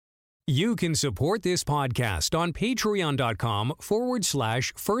You can support this podcast on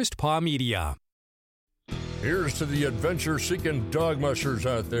patreon.com/firstpawmedia. Here's to the adventure-seeking dog mushers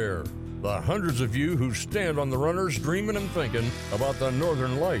out there. The hundreds of you who stand on the runners dreaming and thinking about the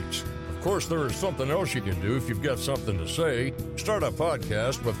Northern Lights. Of course, there is something else you can do if you've got something to say. Start a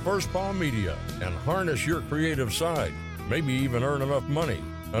podcast with First Paw Media and harness your creative side. Maybe even earn enough money.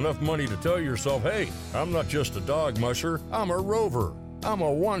 Enough money to tell yourself, hey, I'm not just a dog musher, I'm a rover. I'm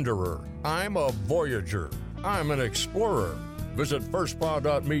a wanderer. I'm a voyager. I'm an explorer. Visit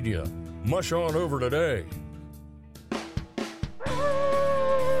firstpaw.media. Mush on over today.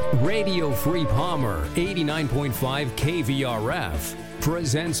 Radio Free Palmer 89.5 KVRF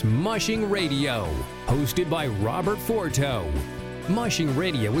presents Mushing Radio, hosted by Robert Forto. Mushing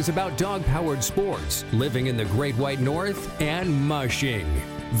Radio is about dog-powered sports, living in the Great White North, and mushing.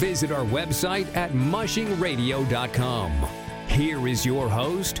 Visit our website at mushingradio.com. Here is your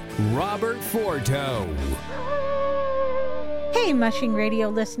host, Robert Forto. Hey, Mushing Radio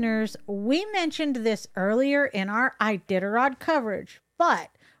listeners. We mentioned this earlier in our Iditarod coverage,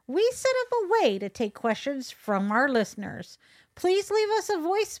 but we set up a way to take questions from our listeners. Please leave us a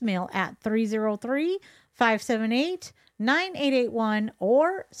voicemail at 303-578-9881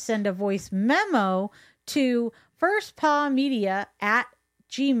 or send a voice memo to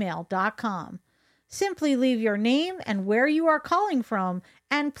firstpawmedia@gmail.com. Simply leave your name and where you are calling from,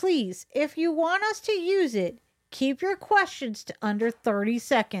 and please, if you want us to use it, keep your questions to under 30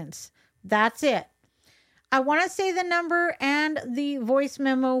 seconds. That's it. I want to say the number and the voice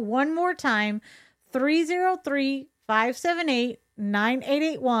memo one more time,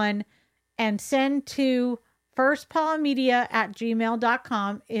 303-578-9881, and send to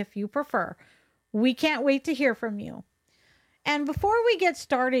firstpawmedia@gmail.com if you prefer. We can't wait to hear from you. And before we get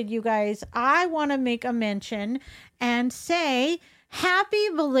started, you guys, I want to make a mention and say happy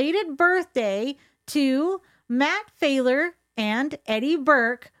belated birthday to Matt Failer and Eddie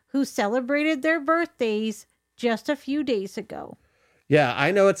Burke, who celebrated their birthdays just a few days ago. Yeah, I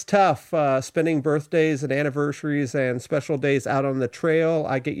know it's tough spending birthdays and anniversaries and special days out on the trail.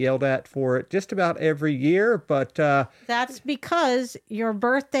 I get yelled at for it just about every year, but... That's because your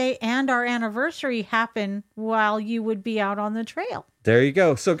birthday and our anniversary happen while you would be out on the trail. There you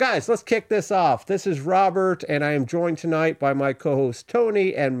go. So guys, let's kick this off. This is Robert, and I am joined tonight by my co-hosts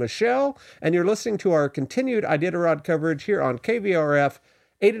Toni and Michele, and you're listening to our continued Iditarod coverage here on KVRF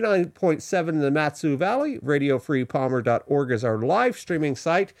 89.7 in the Mat-Su Valley. RadioFreePalmer.org is our live streaming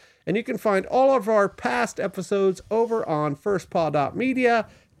site, and you can find all of our past episodes over on firstpaw.media.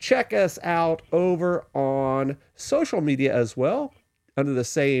 Check us out over on social media as well, under the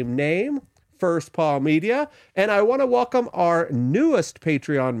same name, First Paw Media. And I want to welcome our newest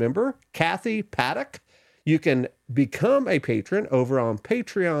Patreon member, Kathy Paddock. You can become a patron over on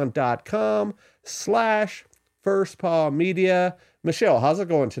patreon.com/firstpawmedia. Michele, how's it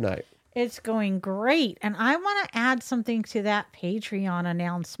going tonight? It's going great. And I want to add something to that Patreon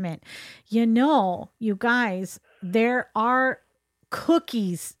announcement. You know, you guys, there are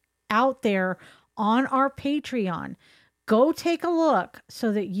cookies out there on our Patreon. Go take a look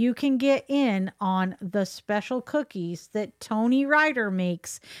so that you can get in on the special cookies that Toni Ryder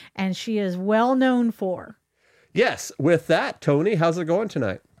makes, and she is well known for. Yes, with that, Toni, how's it going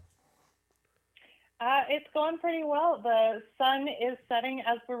tonight? It's going pretty well. The sun is setting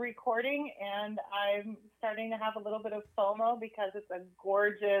as we're recording, and I'm starting to have a little bit of FOMO because it's a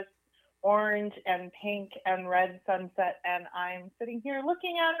gorgeous orange and pink and red sunset, and I'm sitting here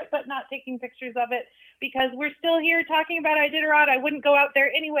looking at it but not taking pictures of it because we're still here talking about Iditarod. I wouldn't go out there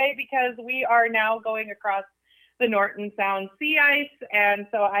anyway because we are now going across the Norton Sound sea ice, and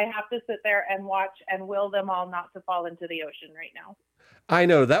so I have to sit there and watch and will them all not to fall into the ocean right now. I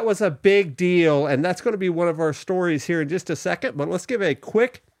know, that was a big deal, and that's going to be one of our stories here in just a second, but let's give a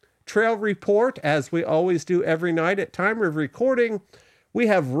quick trail report, as we always do every night at time of recording. We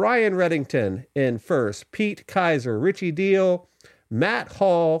have Ryan Reddington in first, Pete Kaiser, Richie Deal, Matt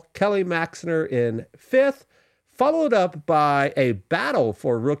Hall, Kelly Maxner in fifth, followed up by a battle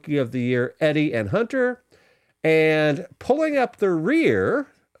for Rookie of the Year, Eddie and Hunter, and pulling up the rear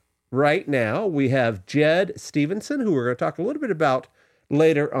right now, we have Jed Stevenson, who we're going to talk a little bit about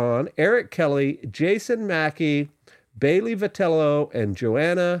later on, Eric Kelly, Jason Mackey, Bailey Vitello, and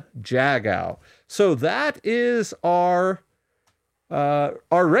Joanna Jagow. So that is our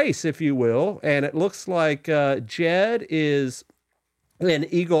race, if you will. And it looks like Jed is in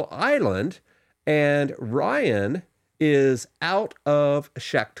Eagle Island, and Ryan is out of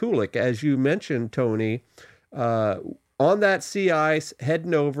Shaktoolik, as you mentioned, Toni, on that sea ice,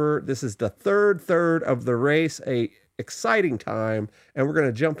 heading over. This is the third of the race, a exciting time, and we're going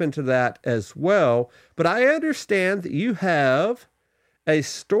to jump into that as well. But I understand that you have a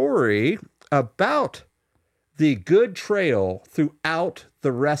story about the good trail throughout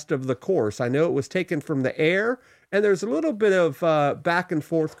the rest of the course. I know it was taken from the air, and there's a little bit of back and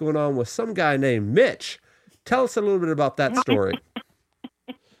forth going on with some guy named Mitch. Tell us a little bit about that story.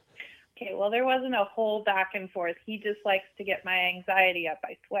 Okay, well, there wasn't a whole back and forth. He just likes to get my anxiety up,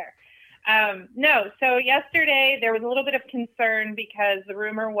 I swear. No, so yesterday there was a little bit of concern because the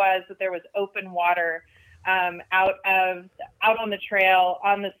rumor was that there was open water out on the trail,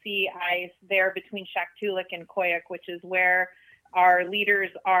 on the sea ice there between Shaktoolik and Koyuk, which is where our leaders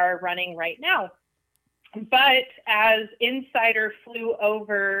are running right now. But as Insider flew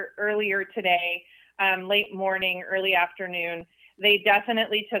over earlier today, late morning, early afternoon, they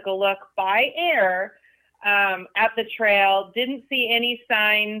definitely took a look by air at the trail, didn't see any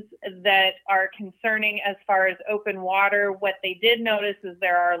signs that are concerning as far as open water. What they did notice is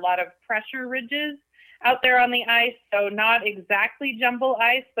there are a lot of pressure ridges out there on the ice, so not exactly jumbo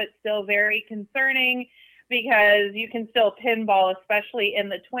ice, but still very concerning because you can still pinball, especially in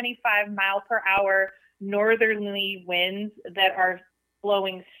the 25 mile per hour northerly winds that are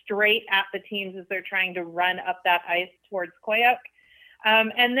blowing straight at the teams as they're trying to run up that ice towards Koyuk.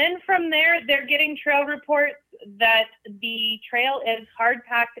 And then from there, they're getting trail reports that the trail is hard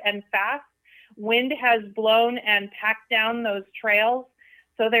packed and fast. Wind has blown and packed down those trails.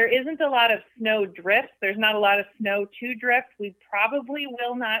 So there isn't a lot of snow drift. There's not a lot of snow to drift. We probably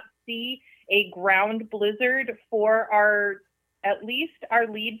will not see a ground blizzard for at least our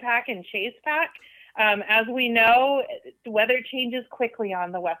lead pack and chase pack. As we know, the weather changes quickly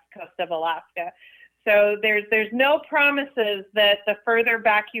on the west coast of Alaska. So there's no promises that the further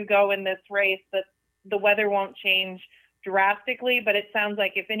back you go in this race that the weather won't change drastically, but it sounds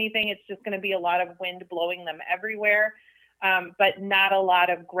like if anything, it's just going to be a lot of wind blowing them everywhere, but not a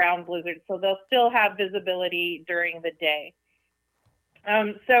lot of ground blizzards. So they'll still have visibility during the day.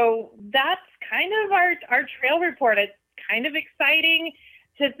 So that's kind of our trail report. It's kind of exciting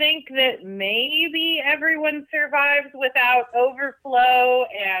to think that maybe everyone survives without overflow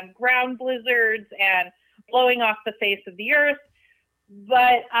and ground blizzards and blowing off the face of the earth.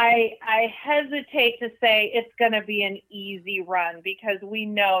 But I hesitate to say it's going to be an easy run because we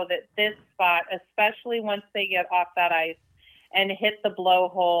know that this spot, especially once they get off that ice and hit the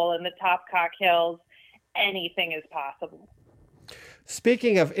blowhole and the Topcock Hills, anything is possible.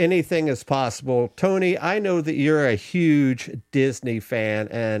 Speaking of anything is possible, Toni, I know that you're a huge Disney fan,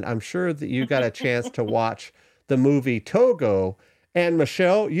 and I'm sure that you got a chance to watch the movie Togo. And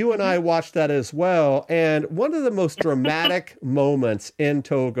Michele, you and I watched that as well. And one of the most dramatic moments in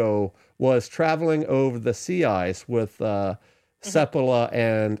Togo was traveling over the sea ice with Seppala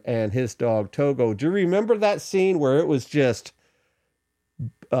and his dog Togo. Do you remember that scene where it was just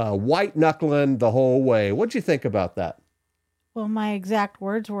white knuckling the whole way? What'd you think about that? Well, my exact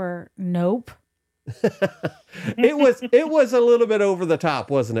words were nope. It was a little bit over the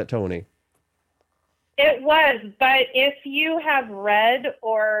top, wasn't it, Toni? It was, but if you have read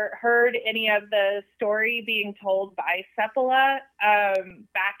or heard any of the story being told by Seppala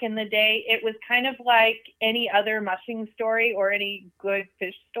back in the day, it was kind of like any other mushing story or any good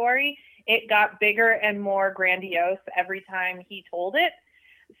fish story. It got bigger and more grandiose every time he told it.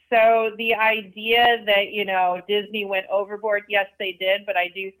 So the idea that, Disney went overboard, yes, they did, but I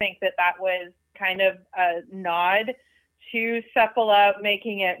do think that was kind of a nod to Seppala,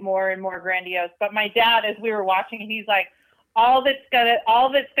 making it more and more grandiose. But my dad, as we were watching, he's like, all that's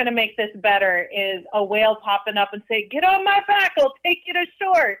gonna make this better is a whale popping up and say, "Get on my back, I'll take you to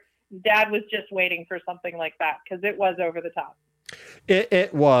shore." Dad was just waiting for something like that because it was over the top.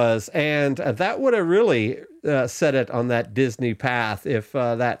 It was, and that would have really set it on that Disney path if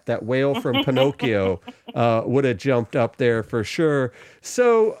that whale from Pinocchio would have jumped up there for sure.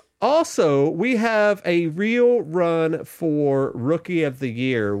 So also, we have a real run for Rookie of the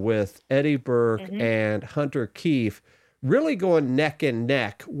Year with Eddie Burke and Hunter Keefe really going neck and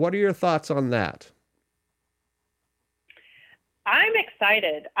neck. What are your thoughts on that? I'm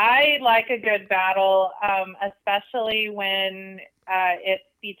excited. I like a good battle, especially when it's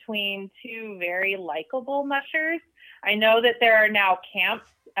between two very likable mushers. I know that there are now camps.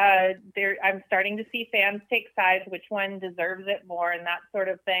 I'm starting to see fans take sides, which one deserves it more and that sort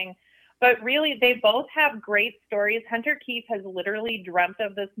of thing. But really, they both have great stories. Hunter Keefe has literally dreamt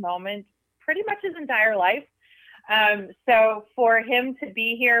of this moment pretty much his entire life. So for him to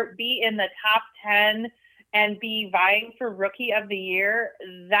be here, be in the top 10, and be vying for Rookie of the Year,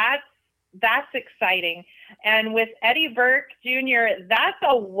 that's exciting. And with Eddie Burke Jr., that's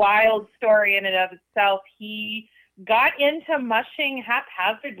a wild story in and of itself. He got into mushing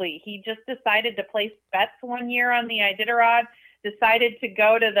haphazardly. He just decided to place bets one year on the Iditarod, decided to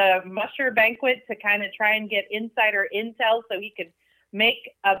go to the musher banquet to kind of try and get insider intel so he could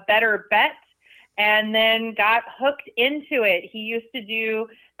make a better bet, and then got hooked into it. He used to do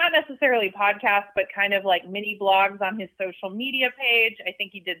not necessarily podcasts, but kind of like mini blogs on his social media page. I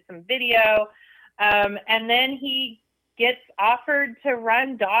think he did some video. And then he gets offered to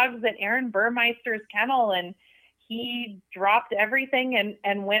run dogs at Aaron Burmeister's kennel, and he dropped everything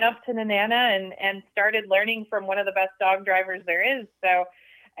and went up to Nenana and started learning from one of the best dog drivers there is. So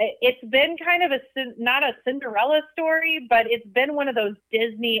it's been kind of not a Cinderella story, but it's been one of those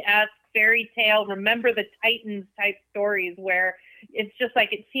Disney-esque fairy tale, Remember the Titans type stories where it's just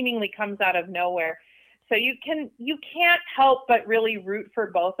like it seemingly comes out of nowhere. So you can't help but really root for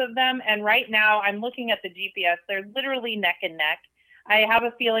both of them. And right now I'm looking at the GPS. They're literally neck and neck. I have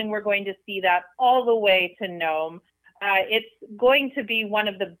a feeling we're going to see that all the way to Nome. It's going to be one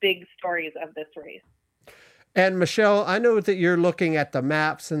of the big stories of this race. And Michele, I know that you're looking at the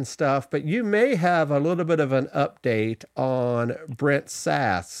maps and stuff, but you may have a little bit of an update on Brent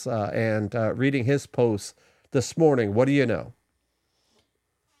Sass and reading his posts this morning. What do you know?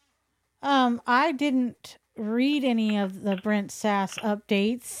 I didn't read any of the Brent Sass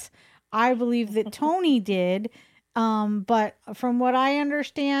updates. I believe that Toni did. But from what I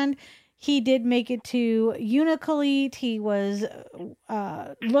understand, he did make it to Unicolete. He was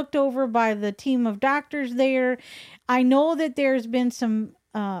looked over by the team of doctors there. I know that there's been some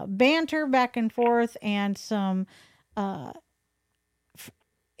banter back and forth and some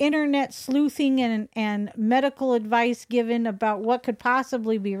internet sleuthing and medical advice given about what could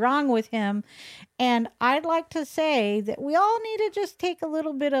possibly be wrong with him. And I'd like to say that we all need to just take a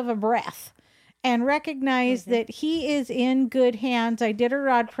little bit of a breath and recognize that he is in good hands.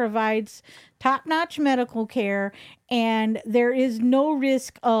 Iditarod provides top-notch medical care, and there is no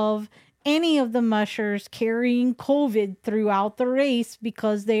risk of any of the mushers carrying COVID throughout the race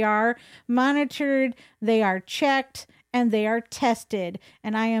because they are monitored, they are checked, and they are tested.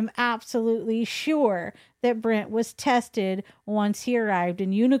 And I am absolutely sure that Brent was tested once he arrived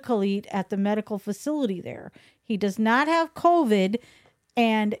in Unicolete at the medical facility there. He does not have COVID,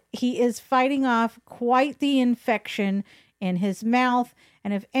 and he is fighting off quite the infection in his mouth.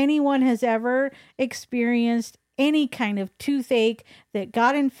 And if anyone has ever experienced any kind of toothache that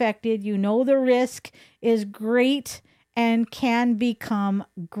got infected, you know the risk is great and can become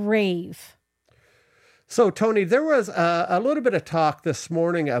grave. So, Toni, there was a little bit of talk this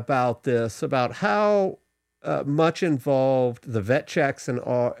morning about this, about how much involved the vet checks and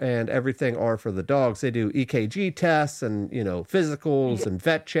everything are for the dogs. They do EKG tests and, physicals and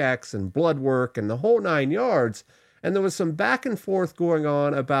vet checks and blood work and the whole 9 yards. And there was some back and forth going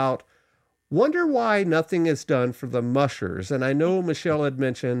on about, wonder why nothing is done for the mushers. And I know Michele had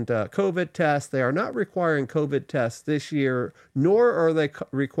mentioned COVID tests. They are not requiring COVID tests this year, nor are they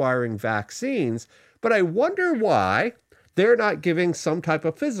requiring vaccines. But I wonder why they're not giving some type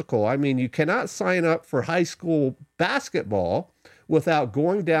of physical. I mean, you cannot sign up for high school basketball without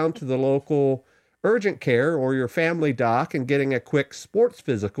going down to the local urgent care or your family doc and getting a quick sports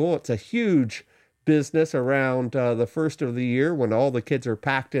physical. It's a huge business around the first of the year when all the kids are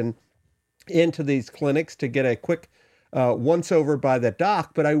packed into these clinics to get a quick once over by the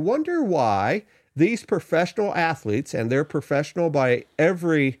doc. But I wonder why these professional athletes, and they're professional by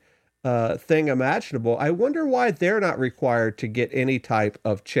every thing imaginable, I wonder why they're not required to get any type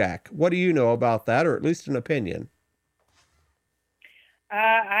of check. What do you know about that, or at least an opinion?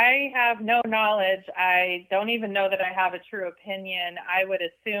 I have no knowledge. I don't even know that I have a true opinion. I would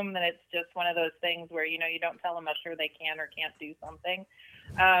assume that it's just one of those things where, you don't tell a musher they can or can't do something.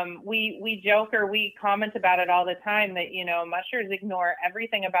 We joke or we comment about it all the time that, mushers ignore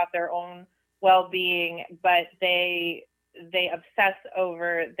everything about their own well-being, but they obsess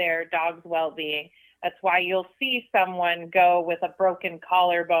over their dog's well-being. That's why you'll see someone go with a broken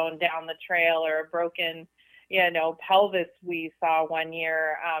collarbone down the trail or a broken, pelvis we saw one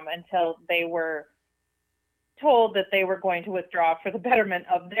year until they were told that they were going to withdraw for the betterment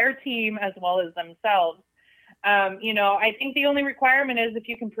of their team as well as themselves. I think the only requirement is if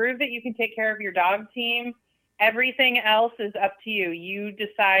you can prove that you can take care of your dog team, everything else is up to you. You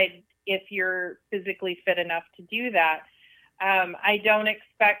decide if you're physically fit enough to do that. I don't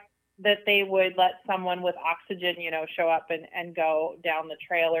expect that they would let someone with oxygen, show up and go down the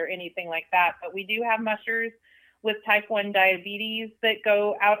trail or anything like that. But we do have mushers with type 1 diabetes that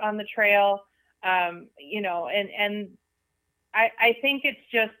go out on the trail, and I think it's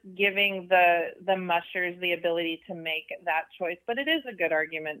just giving the mushers the ability to make that choice. But it is a good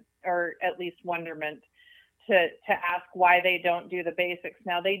argument, or at least wonderment, to ask why they don't do the basics.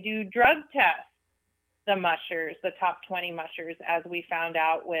 Now they do drug test the mushers, the top 20 mushers, as we found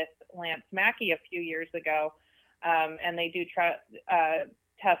out with Lance Mackey a few years ago. And they do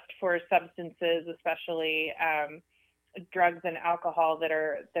test for substances, especially drugs and alcohol that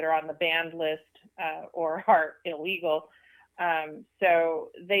are on the banned list or are illegal. So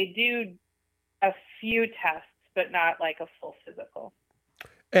they do a few tests, but not like a full physical.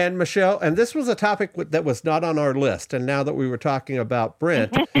 And Michele, and this was a topic that was not on our list. And now that we were talking about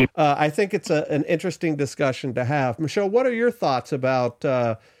Brent, I think it's an interesting discussion to have. Michele, what are your thoughts about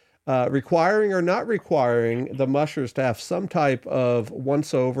requiring or not requiring the mushers to have some type of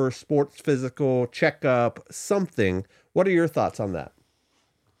once-over sports physical checkup, something? What are your thoughts on that?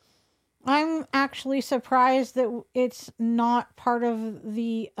 I'm actually surprised that it's not part of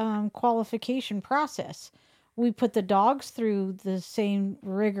the qualification process. We put the dogs through the same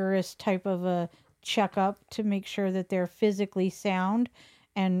rigorous type of a checkup to make sure that they're physically sound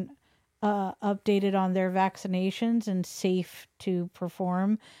and updated on their vaccinations and safe to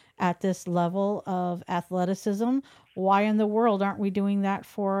perform at this level of athleticism. Why in the world aren't we doing that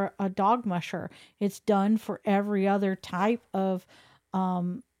for a dog musher? It's done for every other type of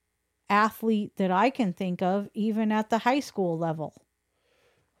athlete that I can think of, even at the high school level.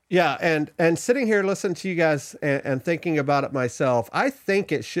 Yeah, and sitting here listening to you guys and thinking about it myself, I think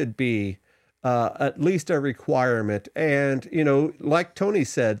it should be at least a requirement. And, you know, like Toni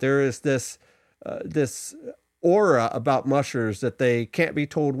said, there is this aura about mushers that they can't be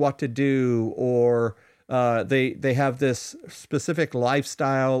told what to do, or they have this specific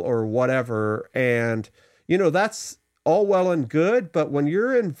lifestyle or whatever. And, you know, that's all well and good, but when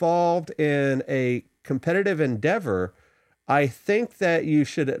you're involved in a competitive endeavor, I think that you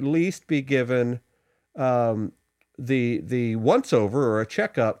should at least be given the once over or a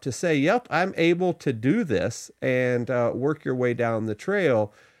checkup to say, yep, I'm able to do this, and work your way down the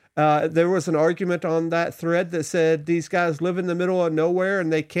trail. There was an argument on that thread that said these guys live in the middle of nowhere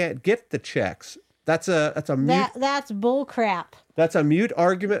and they can't get the checks. That's a mute. That's bull crap. That's a mute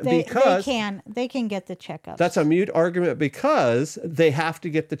argument because they can get the checkups. That's a mute argument because they have to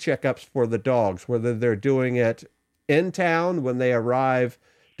get the checkups for the dogs, whether they're doing it in town when they arrive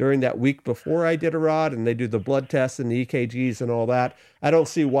during that week before Iditarod and they do the blood tests and the EKGs and all that. I don't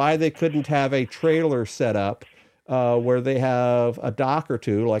see why they couldn't have a trailer set up where they have a doc or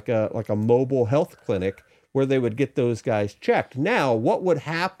two, like a mobile health clinic, where they would get those guys checked. Now, what would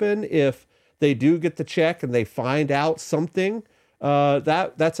happen if they do get the check and they find out something?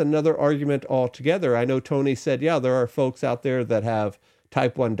 That's another argument altogether. I know Toni said, yeah, there are folks out there that have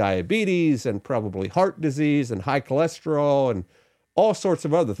type 1 diabetes and probably heart disease and high cholesterol and all sorts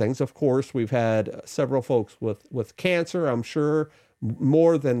of other things. Of course, we've had several folks with cancer, I'm sure,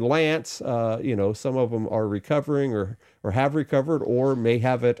 more than Lance. You know, some of them are recovering or have recovered or may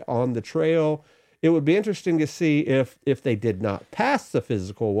have it on the trail. It would be interesting to see if they did not pass the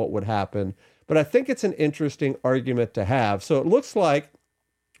physical, what would happen. But I think it's an interesting argument to have. So it looks like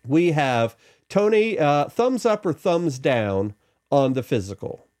we have Toni, thumbs up or thumbs down on the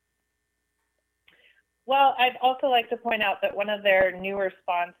physical. Well, I'd also like to point out that one of their newer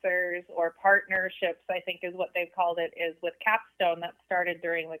sponsors or partnerships, I think is what they've called it, is with Capstone. That started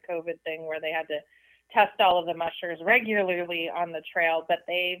during the COVID thing where they had to test all of the mushers regularly on the trail, but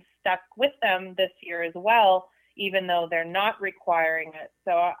they've stuck with them this year as well, even though they're not requiring it.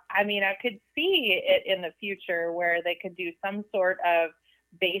 So, I mean, I could see it in the future where they could do some sort of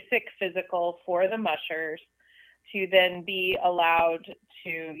basic physical for the mushers to then be allowed to,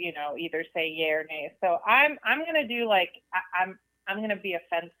 you know, either say yay or nay. So I'm going to do like, I'm going to be a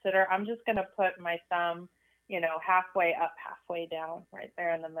fence sitter. I'm just going to put my thumb, you know, halfway up, halfway down, right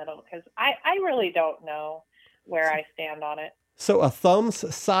there in the middle, because I really don't know where I stand on it. So a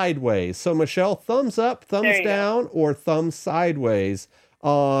thumbs sideways. So Michele, thumbs up, thumbs down, or thumbs sideways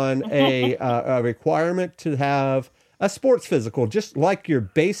on a requirement to have a sports physical, just like your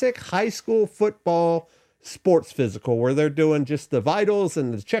basic high school football sports physical, where they're doing just the vitals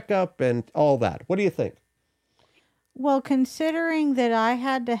and the checkup and all that. What do you think? Well, considering that I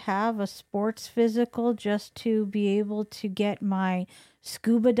had to have a sports physical just to be able to get my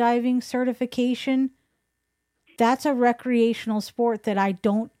scuba diving certification, that's a recreational sport that I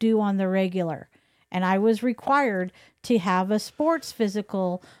don't do on the regular. And I was required to have a sports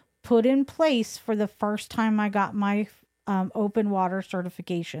physical put in place for the first time I got my open water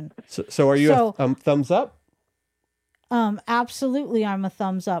certification. So are you a thumbs up? Absolutely, I'm a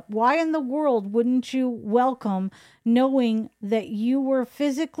thumbs up. Why in the world wouldn't you welcome knowing that you were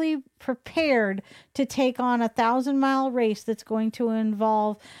physically prepared to take on a 1,000-mile race that's going to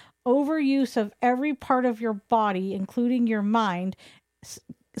involve overuse of every part of your body, including your mind,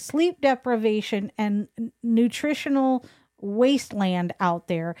 sleep deprivation, and nutritional wasteland out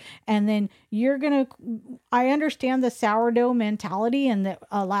there. And then I understand the sourdough mentality and that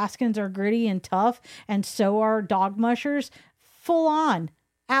Alaskans are gritty and tough, and so are dog mushers. Full on.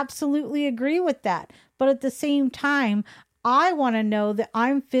 Absolutely agree with that. But at the same time, I want to know that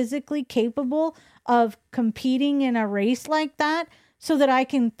I'm physically capable of competing in a race like that so that I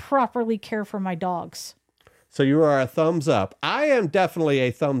can properly care for my dogs. So you are a thumbs up. I am definitely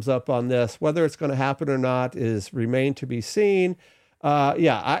a thumbs up on this. Whether it's going to happen or not is remain to be seen.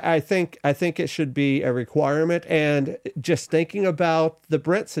 I think it should be a requirement. And just thinking about the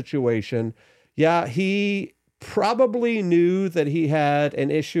Brent situation, he probably knew that he had an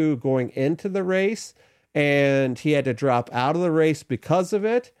issue going into the race, and he had to drop out of the race because of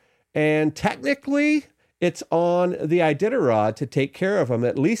it. And technically, it's on the Iditarod to take care of him,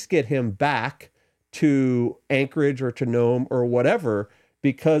 at least get him back to Anchorage or to Nome or whatever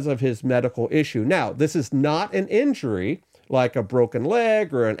because of his medical issue. Now, this is not an injury like a broken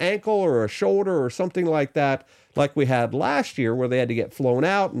leg or an ankle or a shoulder or something like that, like we had last year where they had to get flown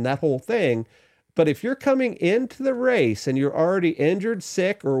out and that whole thing. But if you're coming into the race and you're already injured,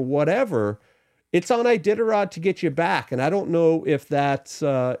 sick, or whatever, it's on Iditarod to get you back. And I don't know if that's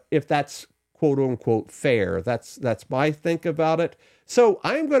quote unquote fair. That's my think about it. So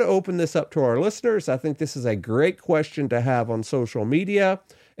I'm going to open this up to our listeners. I think this is a great question to have on social media,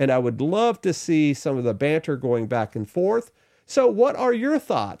 and I would love to see some of the banter going back and forth. So what are your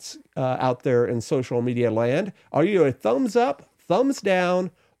thoughts out there in social media land? Are you a thumbs up, thumbs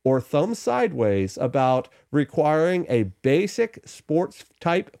down, or thumbs sideways about requiring a basic sports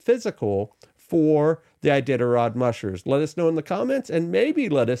type physical for the Iditarod mushers? Let us know in the comments, and maybe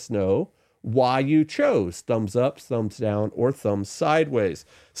let us know why you chose thumbs up, thumbs down, or thumbs sideways.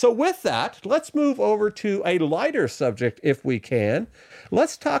 So with that, let's move over to a lighter subject if we can.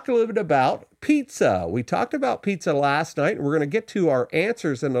 Let's talk a little bit about pizza. We talked about pizza last night, and we're going to get to our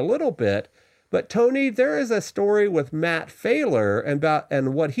answers in a little bit. But Toni, there is a story with Matt Failer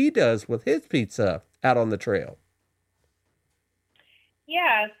and what he does with his pizza out on the trail.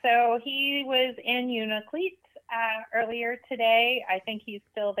 Yeah, so he was in Unacleat earlier today. I think he's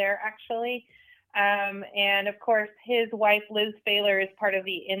still there, actually. And of course, his wife, Liz Failer, is part of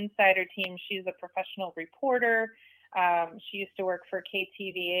the insider team. She's a professional reporter. She used to work for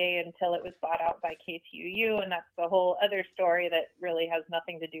KTVA until it was bought out by KTUU, and that's the whole other story that really has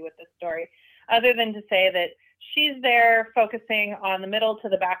nothing to do with this story, other than to say that she's there focusing on the middle to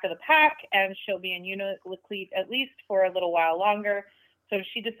the back of the pack, and she'll be in Unacleat at least for a little while longer. So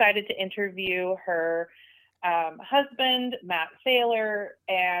she decided to interview her husband, Matt Failer,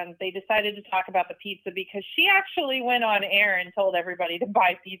 and they decided to talk about the pizza because she actually went on air and told everybody to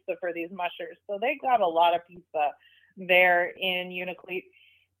buy pizza for these mushers. So they got a lot of pizza there in Unacleat.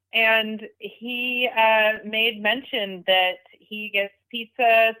 And he made mention that he gets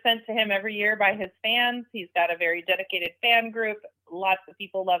pizza sent to him every year by his fans. He's got a very dedicated fan group. Lots of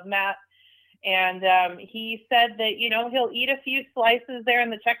people love Matt. And he said that, he'll eat a few slices there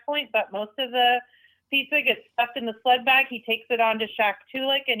in the checkpoint, but most of the pizza gets stuffed in the sled bag. He takes it on to Shack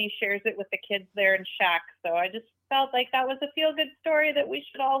Tulik, and he shares it with the kids there in Shack. So I just felt like that was a feel-good story that we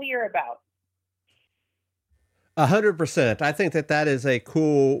should all hear about. 100%. I think that is a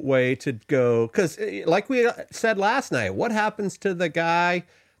cool way to go. Because like we said last night, what happens to the guy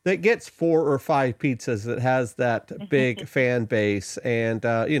that gets 4 or 5 pizzas that has that big fan base? And,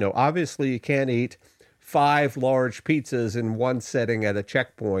 obviously you can't eat 5 large pizzas in one setting at a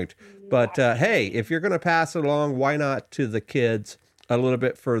checkpoint. But hey, if you're going to pass it along, why not to the kids a little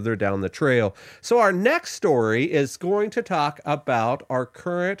bit further down the trail? So our next story is going to talk about our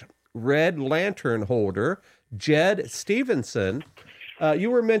current Red Lantern holder, Jed Stevenson.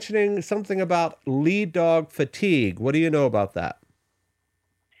 You were mentioning something about lead dog fatigue. What do you know about that?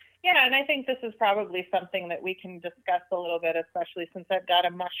 Yeah, and I think this is probably something that we can discuss a little bit, especially since I've got a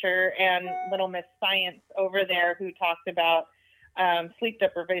musher and Little Miss Science over there who talked about sleep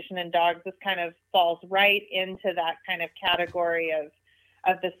deprivation in dogs. This kind of falls right into that kind of category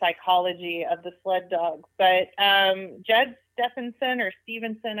of the psychology of the sled dog. But Jed Stevenson or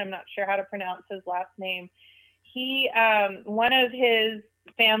Stevenson, I'm not sure how to pronounce his last name. He, one of his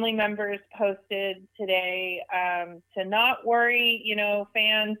family members posted today to not worry,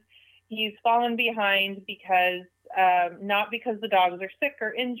 fans. He's fallen behind because not because the dogs are sick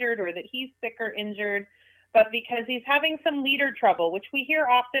or injured or that he's sick or injured, but because he's having some leader trouble, which we hear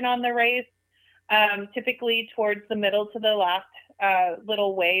often on the race, typically towards the middle to the last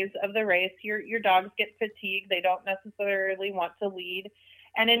little ways of the race. Your dogs get fatigued. They don't necessarily want to lead.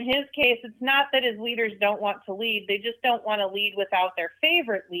 And in his case, it's not that his leaders don't want to lead. They just don't want to lead without their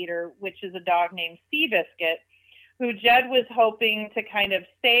favorite leader, which is a dog named Seabiscuit, who Jed was hoping to kind of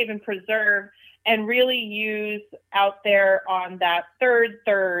save and preserve and really use out there on that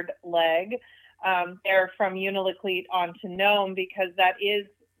third leg, there from Unilocleat onto Nome, because that is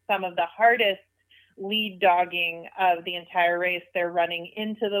some of the hardest lead dogging of the entire race. They're running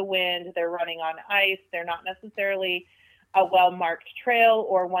into the wind, they're running on ice, they're not necessarily a well-marked trail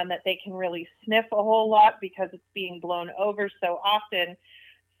or one that they can really sniff a whole lot because it's being blown over so often.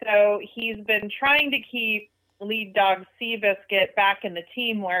 So he's been trying to keep lead dog Seabiscuit back in the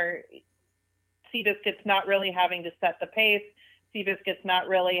team where Seabiscuit's not really having to set the pace. Seabiscuit's not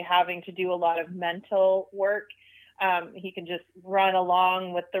really having to do a lot of mental work. He can just run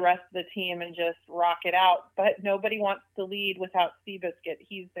along with the rest of the team and just rock it out. But nobody wants to lead without Seabiscuit.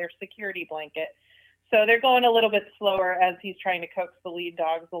 He's their security blanket. So they're going a little bit slower as he's trying to coax the lead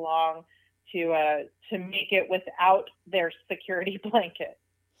dogs along to make it without their security blanket.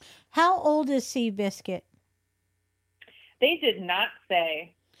 How old is Seabiscuit? They did not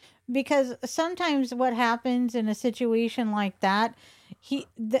say. Because sometimes what happens in a situation like that,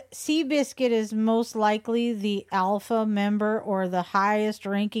 the Seabiscuit is most likely the alpha member or the highest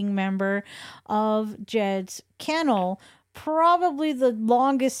ranking member of Jed's kennel, probably the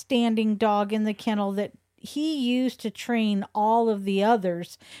longest standing dog in the kennel that he used to train all of the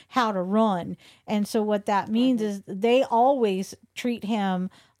others how to run. And so what that means is they always treat him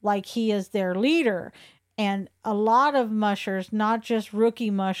like he is their leader. And a lot of mushers, not just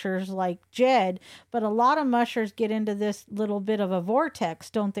rookie mushers like Jed, but a lot of mushers get into this little bit of a vortex,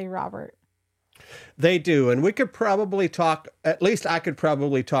 don't they, Robert? They do. And we could probably talk, at least I could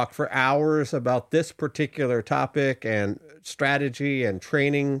probably talk for hours about this particular topic and strategy and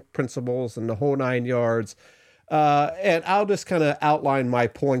training principles and the whole 9 yards. And I'll just kind of outline my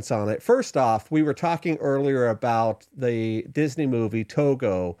points on it. First off, we were talking earlier about the Disney movie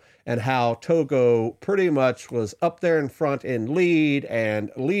Togo and how Togo pretty much was up there in front in lead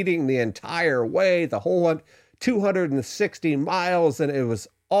and leading the entire way, the whole 260 miles, and it was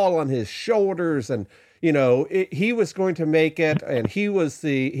all on his shoulders. And, you know, he was going to make it, and he was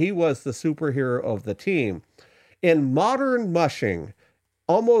the superhero of the team. In modern mushing,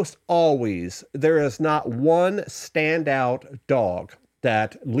 almost always there is not one standout dog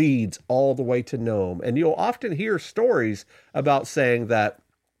that leads all the way to Nome. And you'll often hear stories about saying that,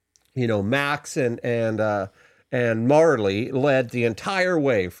 you know, Max and Marley led the entire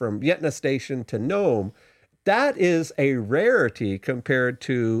way from Yetna Station to Nome. That is a rarity compared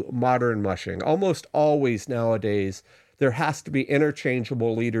to modern mushing. Almost always nowadays, there has to be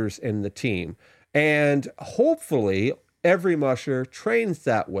interchangeable leaders in the team. And hopefully every musher trains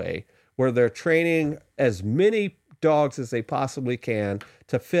that way, where they're training as many dogs as they possibly can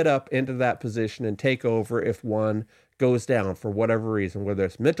to fit up into that position and take over if one goes down for whatever reason, whether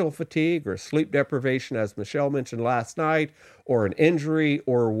it's mental fatigue or sleep deprivation, as Michele mentioned last night, or an injury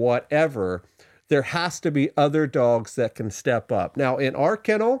or whatever. There has to be other dogs that can step up. Now, in our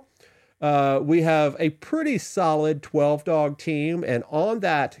kennel, we have a pretty solid 12-dog team, and on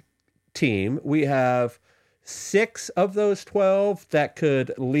that team, we have 6 of those 12 that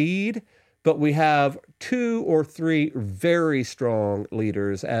could lead, but we have 2 or 3 very strong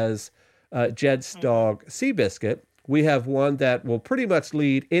leaders, as Jed's dog, Seabiscuit. We have one that will pretty much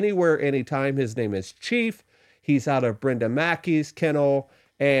lead anywhere, anytime. His name is Chief. He's out of Brenda Mackey's kennel.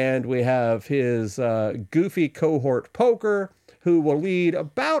 And we have his goofy cohort Poker, who will lead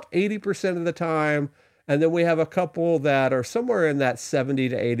about 80% of the time. And then we have a couple that are somewhere in that 70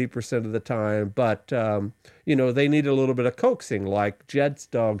 to 80% of the time. But, you know, they need a little bit of coaxing like Jed's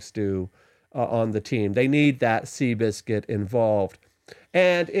dogs do on the team. They need that Seabiscuit involved.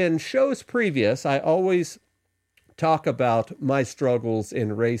 And in shows previous, I always talk about my struggles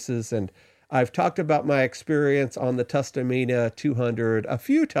in races, and I've talked about my experience on the Tustamina 200 a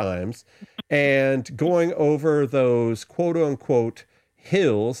few times, and going over those quote-unquote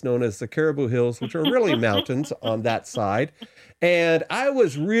hills known as the Caribou Hills, which are really mountains on that side. And I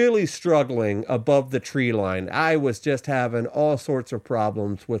was really struggling above the tree line. I was just having all sorts of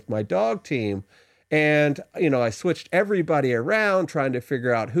problems with my dog team. And, you know, I switched everybody around trying to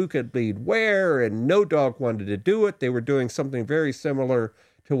figure out who could lead where, and no dog wanted to do it. They were doing something very similar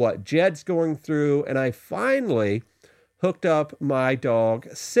to what Jed's going through. And I finally hooked up my dog,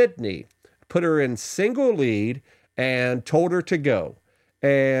 Sydney, put her in single lead and told her to go.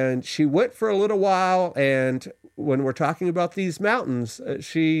 And she went for a little while. And when we're talking about these mountains,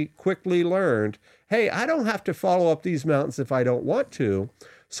 she quickly learned, hey, I don't have to follow up these mountains if I don't want to.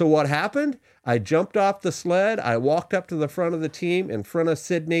 So what happened? I jumped off the sled. I walked up to the front of the team in front of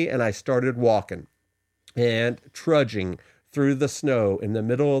Sydney, and I started walking and trudging through the snow in the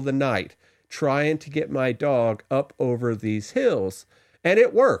middle of the night, trying to get my dog up over these hills. And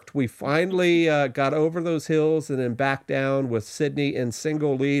it worked. We finally got over those hills and then back down with Sydney in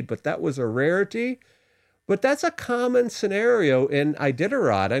single lead, but that was a rarity. But that's a common scenario in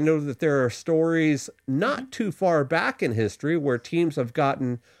Iditarod. I know that there are stories not too far back in history where teams have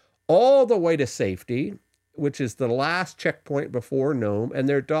gotten all the way to safety, which is the last checkpoint before Nome, and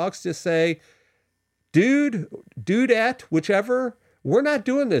their dogs just say, dude, dudette, whichever, we're not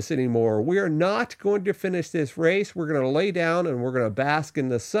doing this anymore. We are not going to finish this race. We're going to lay down and we're going to bask in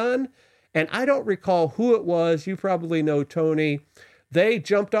the sun. And I don't recall who it was. You probably know, Toni. They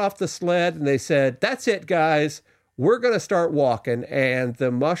jumped off the sled and they said, that's it, guys. We're going to start walking. And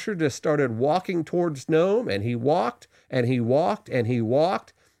the musher just started walking towards Nome, and he walked and he walked and he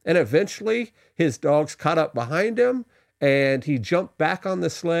walked. And eventually his dogs caught up behind him, and he jumped back on the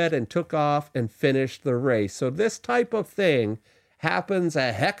sled and took off and finished the race. So this type of thing happens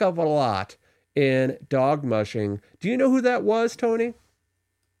a heck of a lot in dog mushing. Do you know who that was, Toni?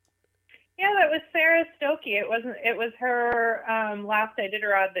 Yeah, that was Sarah Stokey. It was her last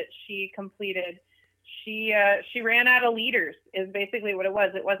Iditarod that she completed. She ran out of leaders is basically what it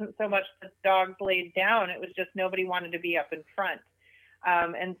was. It wasn't so much the dogs laid down. It was just nobody wanted to be up in front.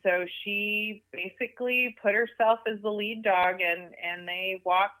 And so she basically put herself as the lead dog, and they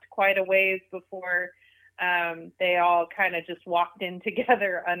walked quite a ways before they all kind of just walked in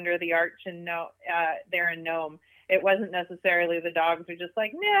together under the arch and there in Nome. It wasn't necessarily the dogs were just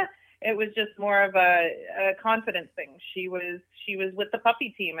like, nah. It was just more of a confidence thing. She was with the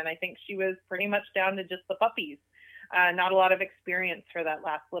puppy team, and I think she was pretty much down to just the puppies. Not a lot of experience for that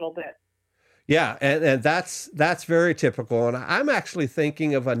last little bit. Yeah, and that's very typical. And I'm actually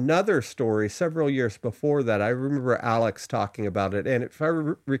thinking of another story several years before that. I remember Alex talking about it, and if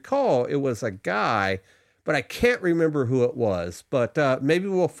I recall, it was a guy, but I can't remember who it was. But maybe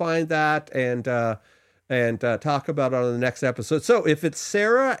we'll find that and talk about it on the next episode. So if it's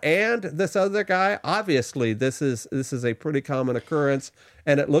Sarah and this other guy, obviously this is a pretty common occurrence,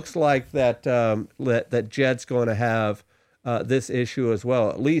 and it looks like that that Jed's going to have this issue as well,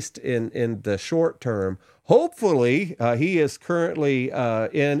 at least in the short term. Hopefully, he is currently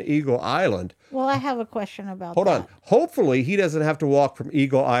in Eagle Island. Well, I have a question about Hold that. on. Hopefully, he doesn't have to walk from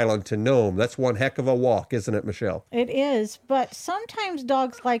Eagle Island to Nome. That's one heck of a walk, isn't it, Michele? It is, but sometimes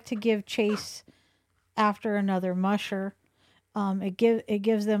dogs like to give chase after another musher. It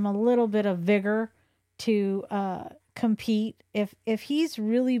gives them a little bit of vigor to compete. If he's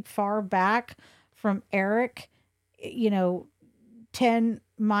really far back from Eric, 10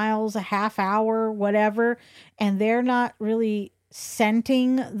 miles, a half hour, whatever, and they're not really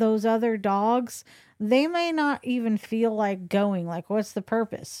scenting those other dogs, they may not even feel like going. Like, what's the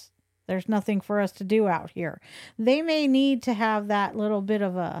purpose? There's nothing for us to do out here. They may need to have that little bit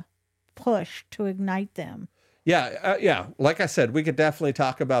of a push to ignite them. Yeah. Like I said, we could definitely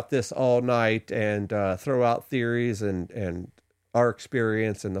talk about this all night and throw out theories and our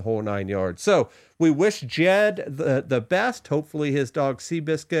experience and the whole 9 yards. So we wish Jed the best. Hopefully his dog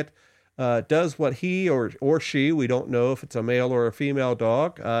Seabiscuit does what he or she, we don't know if it's a male or a female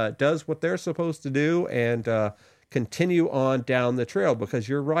dog, does what they're supposed to do and continue on down the trail, because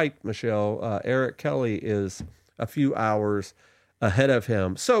you're right, Michele. Eric Kelly is a few hours ahead of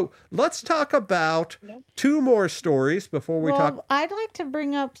him. So let's talk about two more stories before we talk. I'd like to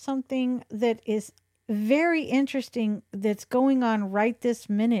bring up something that is very interesting that's going on right this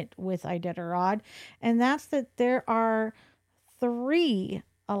minute with Iditarod, and that's that there are 3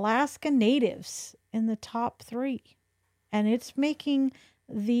 Alaska natives in the top 3, and it's making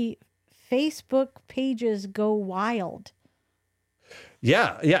the Facebook pages go wild.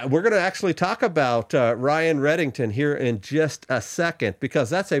 Yeah. We're going to actually talk about Ryan Reddington here in just a second, because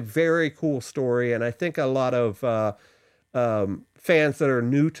that's a very cool story, and I think a lot of fans that are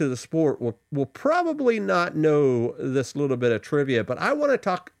new to the sport will probably not know this little bit of trivia. But I want to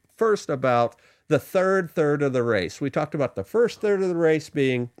talk first about the third of the race. We talked about the first third of the race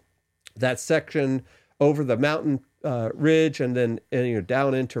being that section over the mountain ridge and then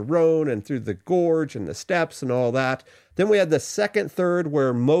down into Roan and through the gorge and the steps and all that. Then we had the second third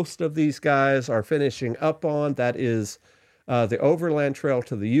where most of these guys are finishing up on. That is the overland trail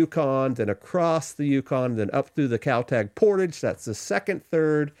to the Yukon, then across the Yukon, then up through the Caltag Portage. That's the second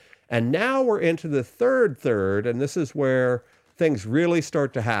third. And now we're into the third, and this is where things really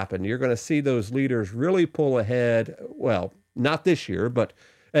start to happen. You're going to see those leaders really pull ahead. Well, not this year, but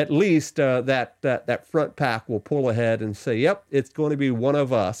at least that front pack will pull ahead and say, yep, it's going to be one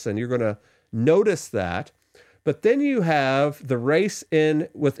of us. And you're going to notice that. But then you have the race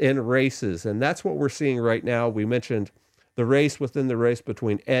within races, and that's what we're seeing right now. We mentioned the race within the race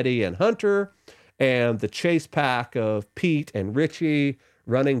between Eddie and Hunter, and the chase pack of Pete and Richie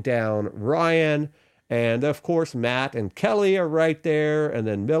running down Ryan. And of course, Matt and Kelly are right there. And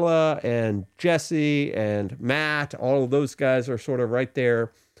then Milla and Jesse and Matt, all of those guys are sort of right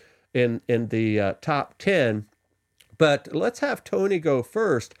there in the top 10. But let's have Toni go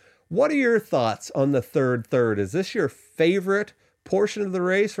first. What are your thoughts on the third? Is this your favorite portion of the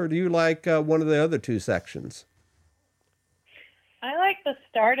race, or do you like one of the other two sections? I like the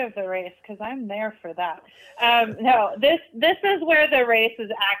start of the race because I'm there for that. No, this is where the race is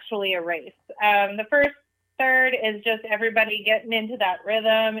actually a race. The first third is just everybody getting into that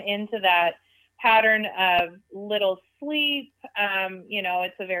rhythm, into that pattern of little sleep.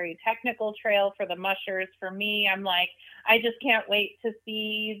 It's a very technical trail for the mushers. For me, I'm like, I just can't wait to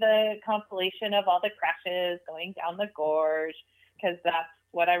see the compilation of all the crashes going down the gorge, because that's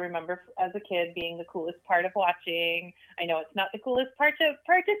what I remember as a kid being the coolest part of watching. I know it's not the coolest part of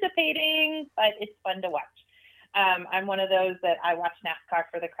participating, but it's fun to watch. I'm one of those that I watch NASCAR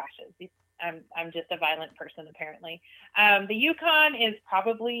for the crashes. I'm just a violent person, apparently. The Yukon is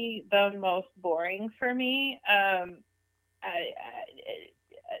probably the most boring for me,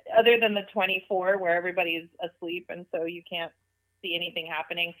 other than the 24 where everybody's asleep and so you can't see anything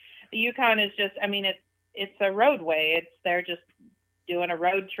happening. The Yukon is just, it's a roadway. They're just doing a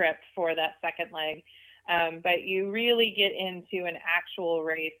road trip for that second leg. But you really get into an actual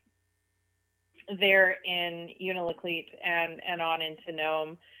race there in Unalakleet and on into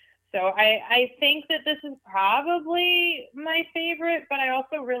Nome. So I think that this is probably my favorite, but I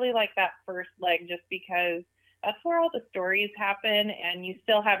also really like that first leg just because that's where all the stories happen and you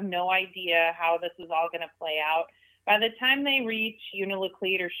still have no idea how this is all going to play out. By the time they reach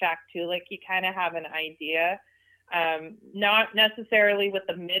Unalakleet or Shaktoolik, you kind of have an idea. Not necessarily with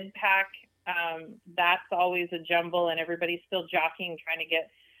the mid-pack. That's always a jumble and everybody's still jockeying, trying to get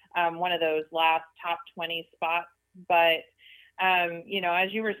one of those last top 20 spots. But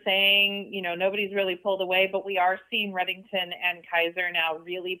as you were saying, nobody's really pulled away, but we are seeing Reddington and Kaiser now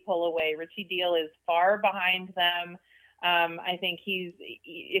really pull away. Richie Deal is far behind them. I think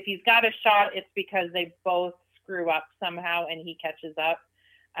if he's got a shot, it's because they both screw up somehow and he catches up.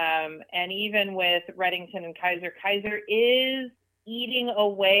 And even with Reddington and Kaiser is eating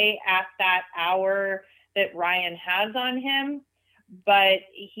away at that hour that Ryan has on him, but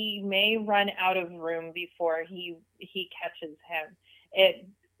he may run out of room before he catches him.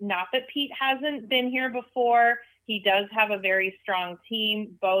 Not that Pete hasn't been here before. He does have a very strong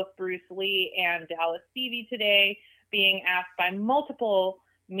team, both Bruce Lee and Dallas Stevie today, being asked by multiple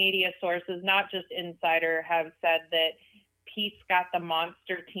media sources, not just Insider, have said that Pete's got the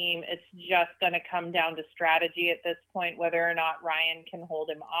monster team. It's just going to come down to strategy at this point, whether or not Ryan can hold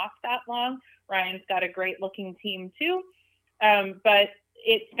him off that long. Ryan's got a great looking team too. But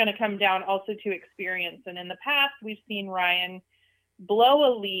it's going to come down also to experience. And in the past, we've seen Ryan blow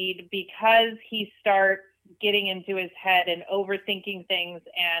a lead because he starts getting into his head and overthinking things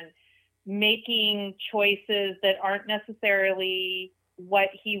and making choices that aren't necessarily what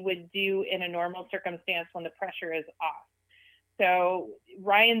he would do in a normal circumstance when the pressure is off. So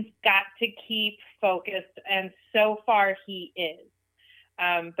Ryan's got to keep focused, and so far he is.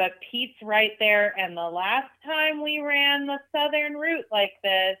 But Pete's right there, and the last time we ran the southern route like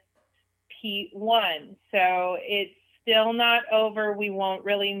this, Pete won. So it's still not over. We won't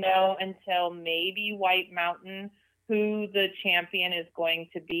really know until maybe White Mountain who the champion is going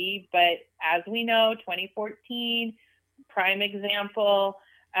to be. But as we know, 2014, prime example,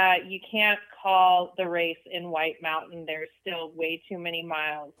 you can't call the race in White Mountain. There's still way too many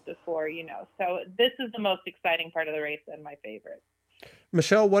miles before you know. So this is the most exciting part of the race and my favorite.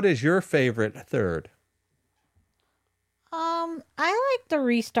 Michele, what is your favorite third? I like the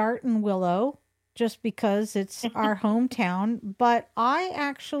restart in Willow just because it's our hometown, but I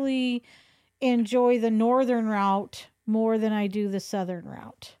actually enjoy the northern route more than I do the southern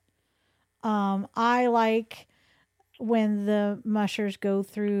route. I like when the mushers go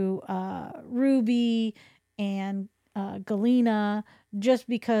through Ruby and Galena, just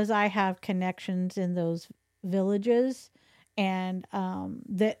because I have connections in those villages and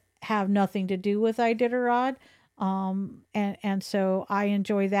that have nothing to do with Iditarod. And so I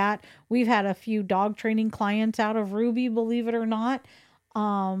enjoy that. We've had a few dog training clients out of Ruby, believe it or not.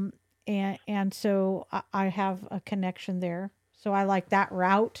 And so I have a connection there. So I like that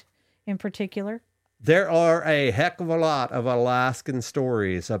route in particular. There are a heck of a lot of Alaskan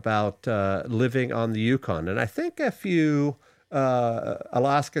stories about living on the Yukon. And I think if you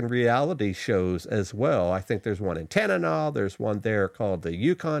Alaskan reality shows as well. I think there's one in Tanana. There's one there called the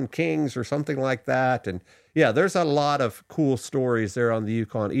Yukon Kings or something like that. And yeah, there's a lot of cool stories there on the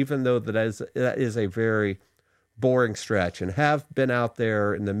Yukon, even though that is a very boring stretch, and have been out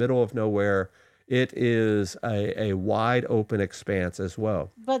there in the middle of nowhere. It is a wide open expanse as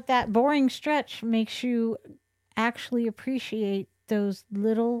well. But that boring stretch makes you actually appreciate those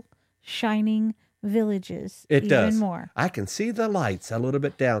little shining villages It even does. more. I can see the lights a little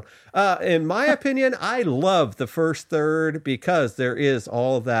bit down. In my opinion, I love the first third because there is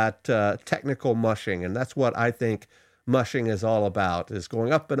all of that technical mushing, and that's what I think mushing is all about, is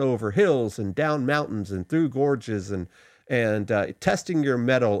going up and over hills and down mountains and through gorges and testing your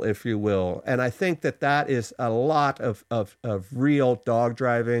mettle, if you will. And I think that is a lot of real dog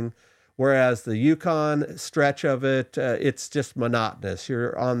driving. Whereas the Yukon stretch of it, it's just monotonous.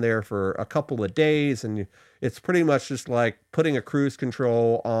 You're on there for a couple of days, and it's pretty much just like putting a cruise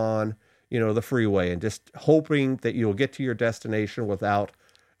control on, the freeway and just hoping that you'll get to your destination without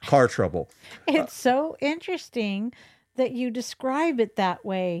car trouble. It's so interesting that you describe it that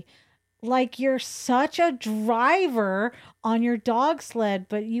way. Like you're such a driver on your dog sled,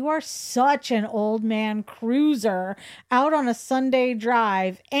 but you are such an old man cruiser out on a Sunday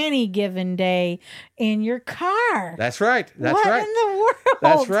drive any given day in your car. That's right. That's what right. in the world?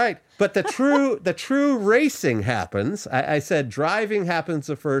 That's right. But the true racing happens. I said driving happens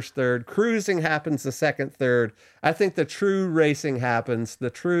the first third, cruising happens the second third. I think the true racing happens, the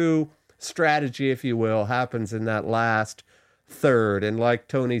true strategy, if you will, happens in that last third. And like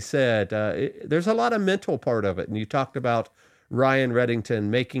Toni said, there's a lot of mental part of it. And you talked about Ryan Reddington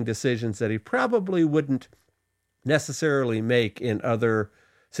making decisions that he probably wouldn't necessarily make in other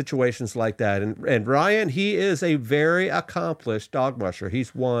situations like that. And Ryan, he is a very accomplished dog musher.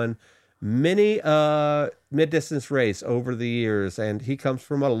 He's won many mid-distance race over the years, and he comes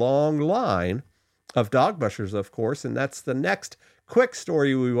from a long line of dog mushers, of course. And that's the next quick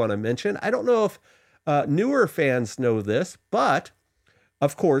story we want to mention. I don't know if newer fans know this, but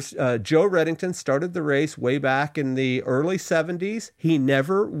of course, Joe Reddington started the race way back in the early 70s. He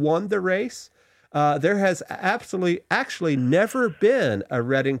never won the race. There has actually never been a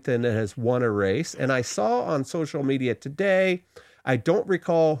Reddington that has won a race. And I saw on social media today, I don't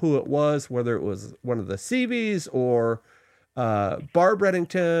recall who it was, whether it was one of the Seabees or Barb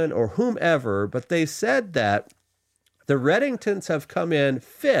Reddington or whomever, but they said that the Reddingtons have come in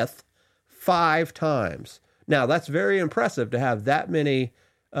fifth 5 times. Now, that's very impressive to have that many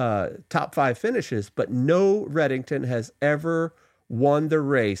top 5 finishes, but no Reddington has ever won the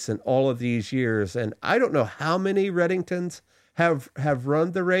race in all of these years. And I don't know how many Reddingtons have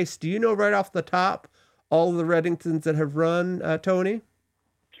run the race. Do you know right off the top all of the Reddingtons that have run, Toni?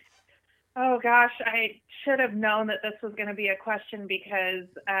 Oh, gosh, I should have known that this was going to be a question because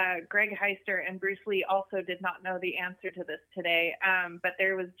Greg Heister and Bruce Lee also did not know the answer to this today. But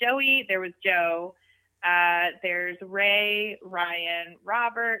there was Joey, there was Joe, there's Ray, Ryan,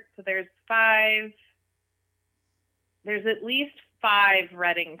 Robert. So there's 5. There's at least 5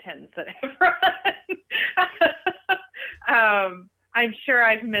 Reddingtons that have run. I'm sure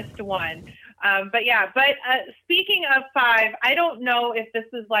I've missed one. But speaking of 5, I don't know if this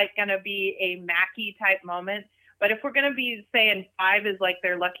is like going to be a Mackie type moment, but if we're going to be saying 5 is like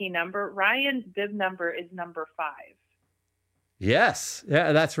their lucky number, Ryan's bib number is number 5. Yes.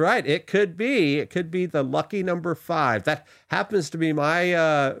 Yeah, that's right. It could be the lucky number 5. That happens to be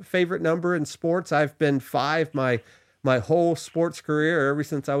my favorite number in sports. I've been 5 my whole sports career ever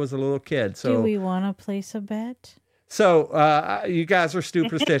since I was a little kid. So do we want to place a bet? So you guys are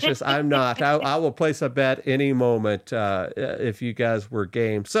superstitious. I'm not. I will place a bet any moment if you guys were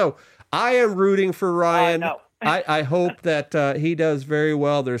game. So I am rooting for Ryan. No. I hope that he does very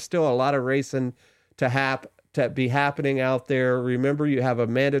well. There's still a lot of racing to be happening out there. Remember, you have a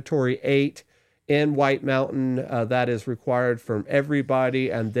mandatory 8 in White Mountain that is required from everybody.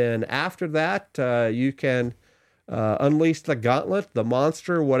 And then after that, you can unleash the gauntlet, the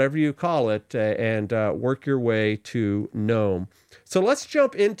monster, whatever you call it, and work your way to Nome. So let's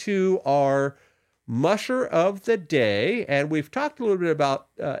jump into our musher of the day. And we've talked a little bit about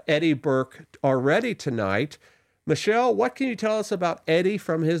Eddie Burke already tonight. Michele, what can you tell us about Eddie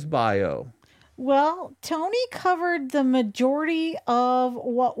from his bio? Well, Toni covered the majority of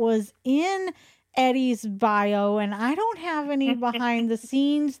what was in Eddie's bio, and I don't have any behind the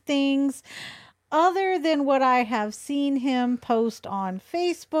scenes things other than what I have seen him post on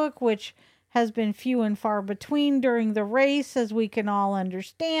Facebook, which has been few and far between during the race, as we can all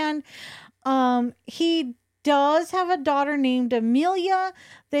understand. He does have a daughter named Amelia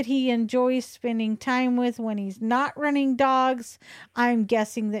that he enjoys spending time with when he's not running dogs. I'm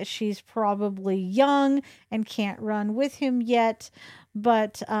guessing that she's probably young and can't run with him yet.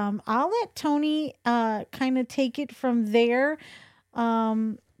 But I'll let Toni kind of take it from there.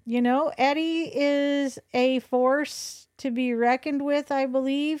 Eddie is a force to be reckoned with, I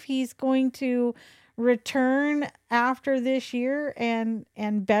believe. He's going to return after this year and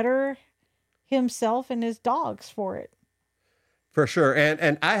better himself and his dogs for it. For sure.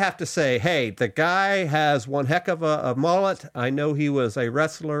 And I have to say, hey, the guy has one heck of a mullet. I know he was a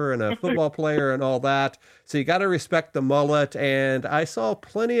wrestler and a football player and all that. So you got to respect the mullet. And I saw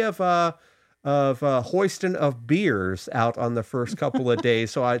plenty of hoisting of beers out on the first couple of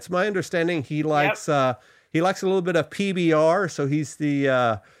days. So it's my understanding he likes a little bit of PBR. So he's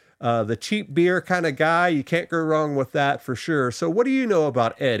the cheap beer kind of guy. You can't go wrong with that for sure. So what do you know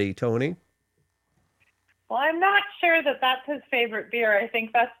about Eddie, Toni? Well, I'm not sure that that's his favorite beer. I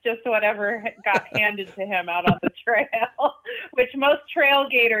think that's just whatever got handed to him out on the trail, which most trail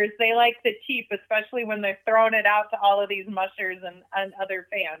gators, they like the cheap, especially when they're throwing it out to all of these mushers and other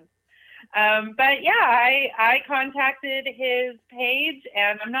fans. But yeah, I contacted his page,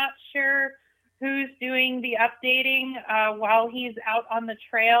 and I'm not sure who's doing the updating while he's out on the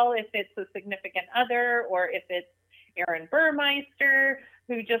trail, if it's a significant other or if it's Aaron Burmeister,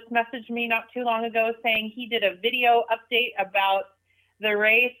 who just messaged me not too long ago saying he did a video update about the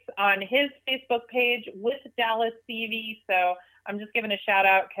race on his Facebook page with Dallas CV. So I'm just giving a shout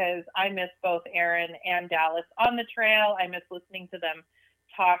out because I miss both Aaron and Dallas on the trail. I miss listening to them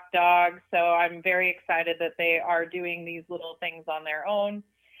talk dogs. So I'm very excited that they are doing these little things on their own.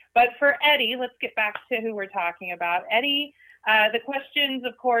 But for Eddie, let's get back to who we're talking about. Eddie, the questions,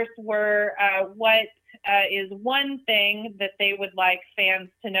 of course, were what is one thing that they would like fans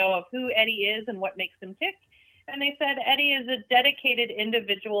to know of who Eddie is and what makes him tick. And they said Eddie is a dedicated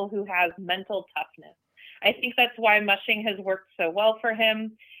individual who has mental toughness. I think that's why mushing has worked so well for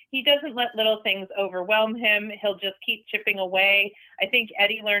him. He doesn't let little things overwhelm him. He'll just keep chipping away. I think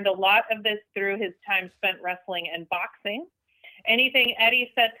Eddie learned a lot of this through his time spent wrestling and boxing. Anything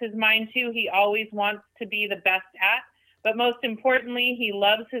Eddie sets his mind to, he always wants to be the best at. But most importantly, he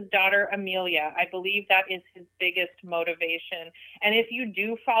loves his daughter, Amelia. I believe that is his biggest motivation. And if you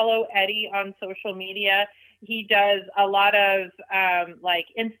do follow Eddie on social media, he does a lot of like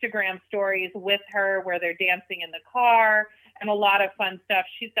Instagram stories with her where they're dancing in the car and a lot of fun stuff.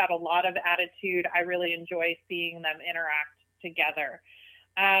 She's got a lot of attitude. I really enjoy seeing them interact together.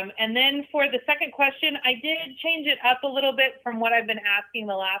 And then for the second question, I did change it up a little bit from what I've been asking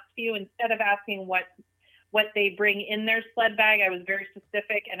the last few. Instead of asking what they bring in their sled bag, I was very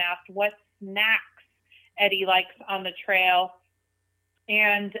specific and asked what snacks Eddie likes on the trail.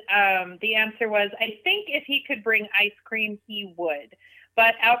 And the answer was, I think if he could bring ice cream, he would.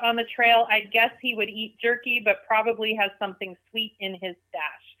 But out on the trail, I guess he would eat jerky, but probably has something sweet in his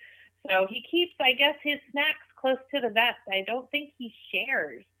stash. So he keeps, I guess, his snacks close to the vest. I don't think he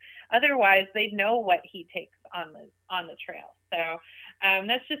shares. Otherwise, they'd know what he takes on the trail. So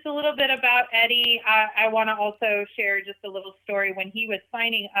that's just a little bit about Eddie. I want to also share just a little story. When he was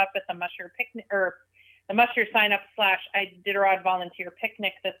signing up at the musher picnic, or the musher sign up / Iditarod volunteer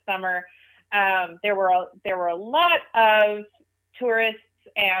picnic this summer, there were a lot of tourists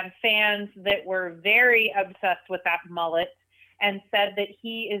and fans that were very obsessed with that mullet and said that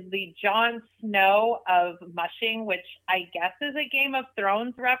he is the Jon Snow of mushing, which I guess is a Game of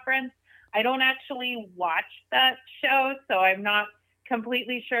Thrones reference. I don't actually watch that show, so I'm not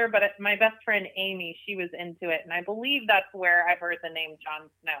completely sure, but my best friend Amy, she was into it, and I believe that's where I've heard the name Jon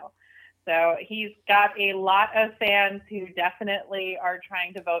Snow. So he's got a lot of fans who definitely are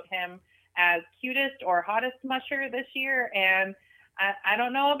trying to vote him as cutest or hottest musher this year, and I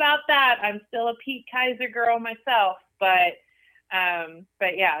don't know about that. I'm still a Pete Kaiser girl myself, but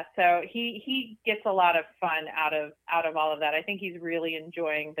yeah, so he gets a lot of fun out of all of that. I think he's really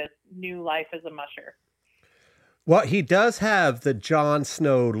enjoying this new life as a musher. Well, he does have the Jon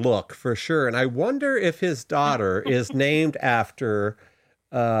Snow look for sure. And I wonder if his daughter is named after,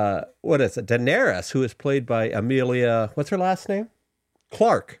 Daenerys, who is played by Amelia, what's her last name?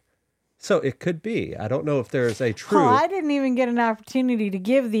 Clark. So it could be. I don't know if there's a true... Oh, I didn't even get an opportunity to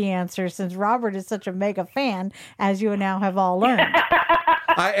give the answer since Robert is such a mega fan, as you now have all learned.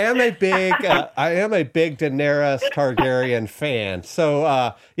 I am a big Daenerys Targaryen fan. So,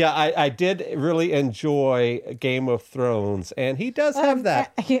 I did really enjoy Game of Thrones, and he does have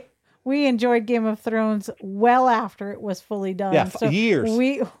that. We enjoyed Game of Thrones well after it was fully done. Yeah, years.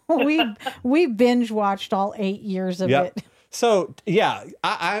 We binge watched all 8 years of it. So yeah,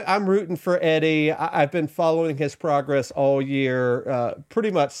 I'm rooting for Eddie. I've been following his progress all year,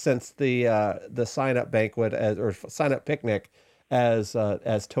 pretty much since the sign up banquet or sign up picnic, as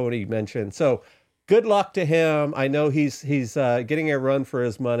Toni mentioned. So good luck to him. I know he's getting a run for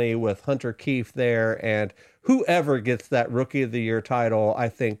his money with Hunter Keefe there, and whoever gets that Rookie of the Year title, I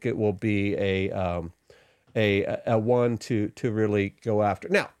think it will be a one to really go after.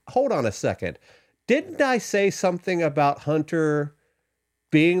 Now, hold on a second. Didn't I say something about Hunter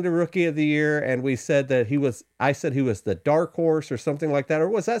being the Rookie of the Year, and we said that I said he was the dark horse or something like that, or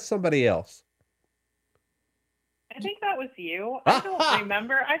was that somebody else? I think that was you. I don't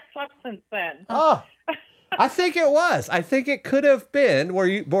remember. I've slept since then. Oh, I think it was. I think it could have been where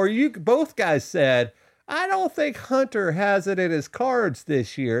you both guys said, I don't think Hunter has it in his cards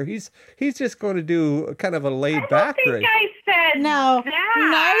this year. He's just going to do kind of a laid back race. I said No,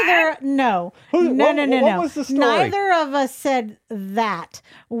 that. no. What was the story? Neither of us said that.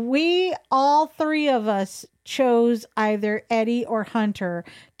 All three of us chose either Eddie or Hunter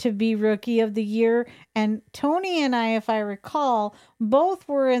to be Rookie of the Year. And Toni and I, if I recall, both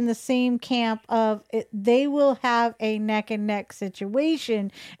were in the same camp of they will have a neck and neck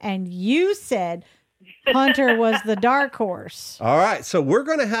situation. And you said Hunter was the dark horse. All right, so we're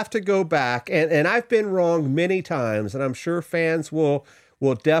going to have to go back, and I've been wrong many times, and I'm sure fans will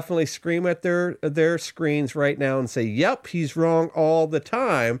definitely scream at their screens right now and say, yep, he's wrong all the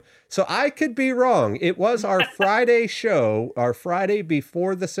time. So I could be wrong. It was our Friday show, our Friday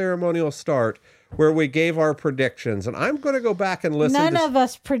before the ceremonial start, where we gave our predictions. And I'm going to go back and listen. None of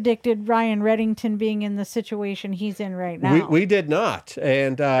us predicted Ryan Reddington being in the situation he's in right now. We did not.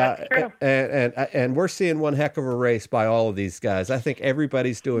 And and we're seeing one heck of a race by all of these guys. I think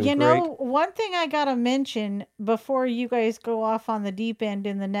everybody's doing great. You know, one thing I got to mention before you guys go off on the deep end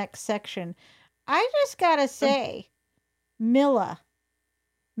in the next section, I just got to say, Mila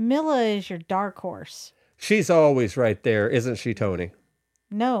is your dark horse. She's always right there, isn't she, Toni?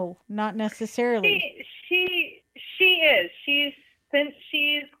 No, not necessarily. She is. Since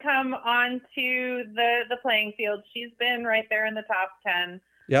she's come onto the playing field, she's been right there in the top 10.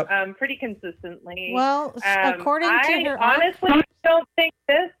 Yep. Pretty consistently. Well, according to her, honestly don't think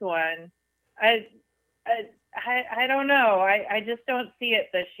this one. I don't know. I just don't see it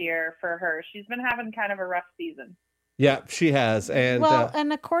this year for her. She's been having kind of a rough season. Yeah, she has. And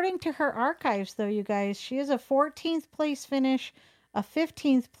and according to her archives, though, you guys, she has a 14th place finish, a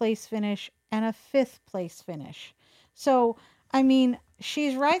 15th place finish, and a 5th place finish. So, I mean,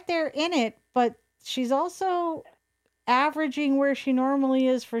 she's right there in it, but she's also averaging where she normally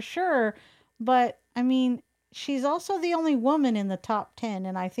is for sure. But, I mean, she's also the only woman in the top 10,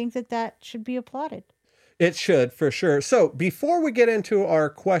 and I think that should be applauded. It should, for sure. So before we get into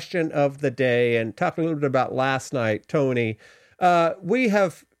our question of the day and talk a little bit about last night, Toni,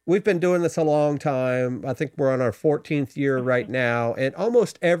 we've been doing this a long time. I think we're on our 14th year right now. And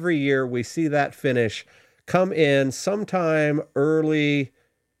almost every year we see that finish come in sometime early.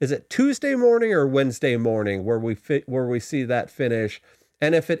 Is it Tuesday morning or Wednesday morning where we see that finish?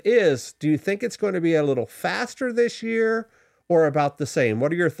 And if it is, do you think it's going to be a little faster this year or about the same?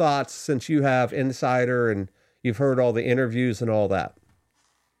 What are your thoughts since you have Insider and you've heard all the interviews and all that?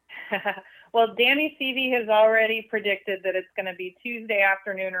 Well, Danny Seavey has already predicted that it's going to be Tuesday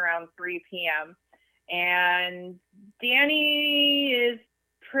afternoon around 3 p.m. And Danny is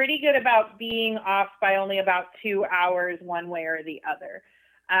pretty good about being off by only about 2 hours one way or the other.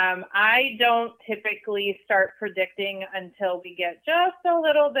 I don't typically start predicting until we get just a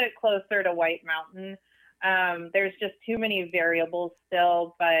little bit closer to White Mountain. There's just too many variables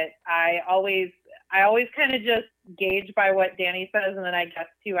still, but I always kind of just gauge by what Danny says, and then I guess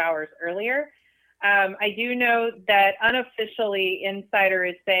 2 hours earlier. I do know that unofficially Insider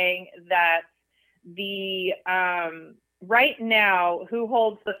is saying that the right now who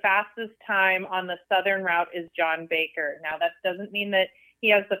holds the fastest time on the southern route is John Baker. Now that doesn't mean that he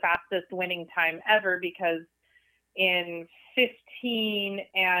has the fastest winning time ever, because in 15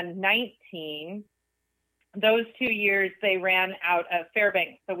 and 19, those 2 years they ran out of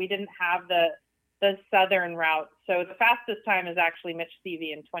Fairbanks, so we didn't have the southern route. So the fastest time is actually Mitch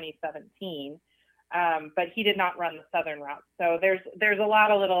Seavey in 2017, but he did not run the southern route. So there's a lot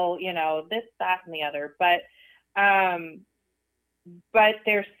of little, this, that, and the other. But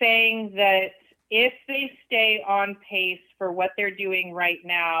they're saying that if they stay on pace for what they're doing right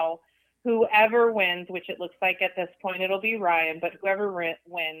now, whoever wins, which it looks like at this point it'll be Ryan, but whoever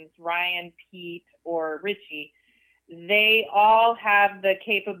wins, Ryan, Pete, or Richie, they all have the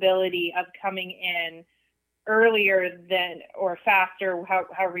capability of coming in earlier than, or faster,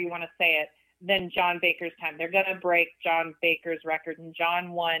 however you want to say it, than John Baker's time. They're going to break John Baker's record, and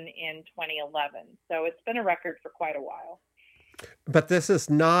John won in 2011. So it's been a record for quite a while. But this is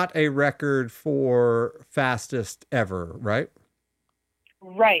not a record for fastest ever, right?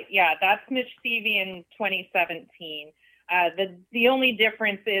 Right. Yeah, that's Mitch Seavey in 2017. The only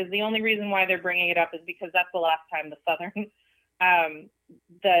difference is, the only reason why they're bringing it up is because that's the last time the Southern,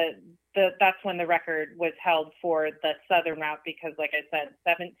 that's when the record was held for the Southern route, because like I said,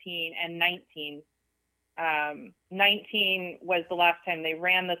 17 and 19, 19 was the last time they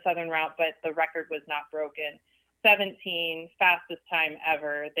ran the Southern route, but the record was not broken. 17, fastest time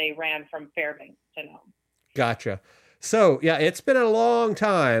ever, they ran from Fairbanks to Nome. Gotcha. So, yeah, it's been a long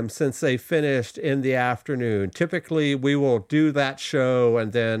time since they finished in the afternoon. Typically, we will do that show,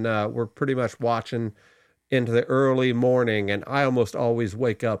 and then we're pretty much watching into the early morning, and I almost always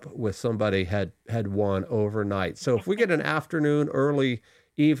wake up with somebody had won overnight. So if we get an afternoon, early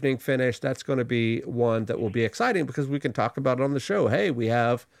evening finish, that's going to be one that will be exciting because we can talk about it on the show. Hey, we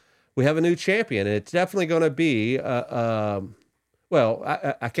have a new champion, and it's definitely going to be well,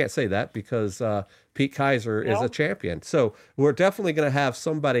 I can't say that because Pete Kaiser is a champion. So we're definitely going to have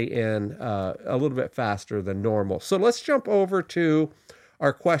somebody in a little bit faster than normal. So let's jump over to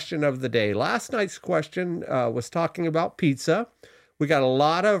our question of the day. Last night's question was talking about pizza. We got a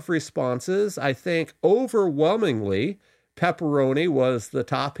lot of responses. I think overwhelmingly, pepperoni was the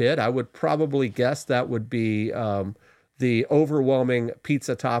top hit. I would probably guess that would be the overwhelming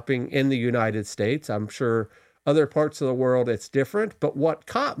pizza topping in the United States. I'm sure other parts of the world it's different. But what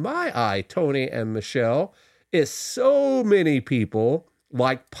caught my eye, Toni and Michele, is so many people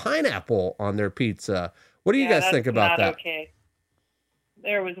like pineapple on their pizza. What do you guys think about that? Okay.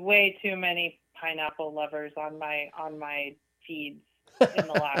 There was way too many pineapple lovers on my feeds in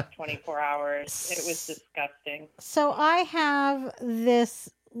the last 24 hours. It was disgusting. So I have this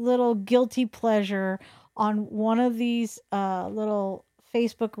little guilty pleasure on one of these little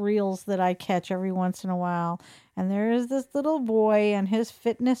Facebook reels that I catch every once in a while. And there is this little boy and his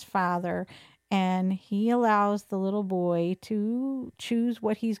fitness father, and he allows the little boy to choose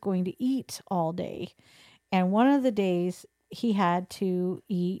what he's going to eat all day. And one of the days he had to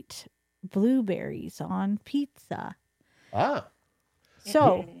eat blueberries on pizza. Ah.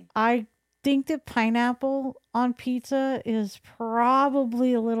 So I think that pineapple on pizza is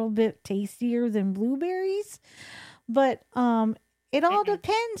probably a little bit tastier than blueberries, but it all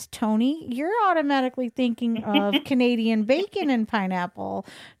depends, Toni. You're automatically thinking of Canadian bacon and pineapple,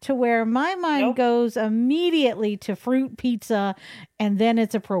 to where my mind goes immediately to fruit pizza, and then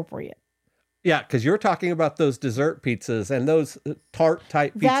it's appropriate. Yeah, because you're talking about those dessert pizzas, and those tart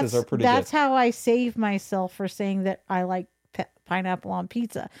type pizzas are pretty good. That's how I save myself for saying that I like pineapple on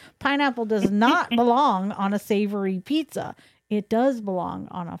pizza. Pineapple does not belong on a savory pizza. It does belong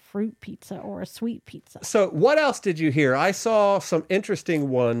on a fruit pizza or a sweet pizza. So what else did you hear? I saw some interesting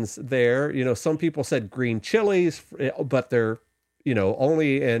ones there. You know, some people said green chilies, but they're, you know,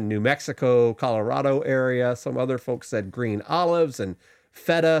 only in New Mexico, Colorado area. Some other folks said green olives and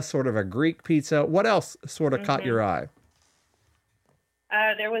feta, sort of a Greek pizza. What else sort of caught your eye?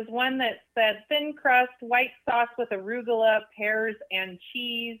 There was one that said thin crust, white sauce with arugula, pears, and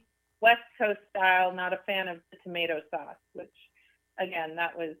cheese, West Coast style. Not a fan of the tomato sauce, which, again,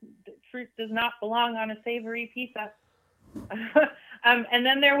 that was, fruit does not belong on a savory pizza. And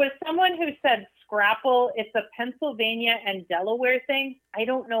then there was someone who said scrapple. It's a Pennsylvania and Delaware thing. I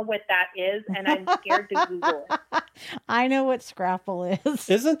don't know what that is, and I'm scared to Google it. I know what scrapple is.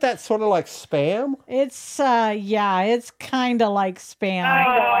 Isn't that sort of like Spam? It's it's kind of like Spam.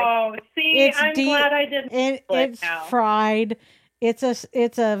 Oh, see, I'm glad I didn't. It's fried. It's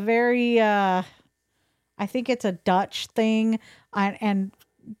a very I think it's a Dutch thing, and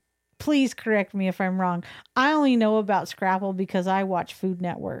please correct me if I'm wrong. I only know about Scrapple because I watch Food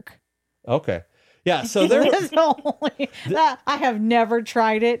Network. Okay. Yeah, so there I have never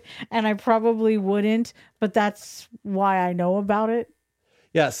tried it, and I probably wouldn't, but that's why I know about it.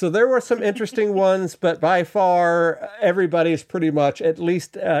 Yeah, so there were some interesting ones, but by far, everybody's pretty much, at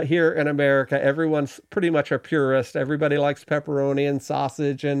least here in America, everyone's pretty much a purist. Everybody likes pepperoni and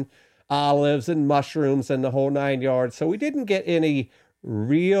sausage and olives and mushrooms and the whole 9 yards. So we didn't get any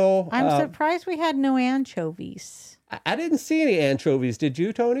real... I'm surprised we had no anchovies. I didn't see any anchovies. Did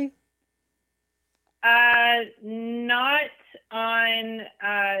you, Toni? Not on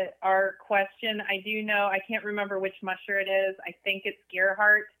our question. I do know, I can't remember which musher it is. I think it's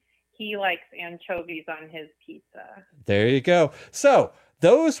Gerhardt. He likes anchovies on his pizza. There you go. So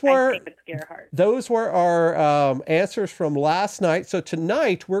those were I think it's Gerhardt. Those were our answers from last night. So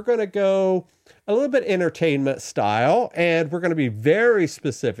tonight we're going to go a little bit entertainment style, and we're going to be very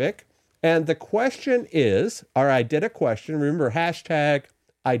specific. And the question is, or I did a question, remember hashtag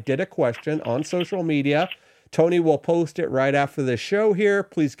I did a question on social media. Toni will post it right after the show here.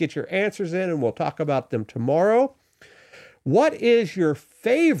 Please get your answers in and we'll talk about them tomorrow. What is your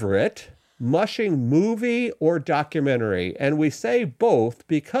favorite mushing movie or documentary? And we say both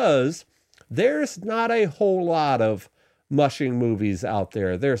because there's not a whole lot of mushing movies out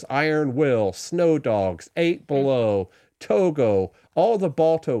there. There's Iron Will, Snow Dogs, 8 Below, Togo, all the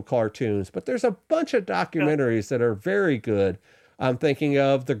Balto cartoons, but there's a bunch of documentaries that are very good. I'm thinking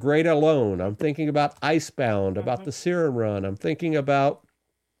of The Great Alone. I'm thinking about Icebound, about the Serum Run. I'm thinking about,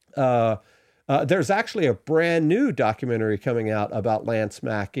 there's actually a brand new documentary coming out about Lance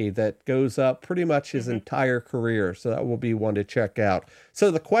Mackey that goes up pretty much his entire career. So that will be one to check out. So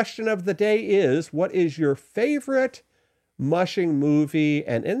the question of the day is, what is your favorite mushing movie?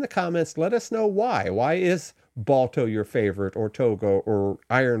 And in the comments, let us know why. Why is Balto your favorite, or Togo, or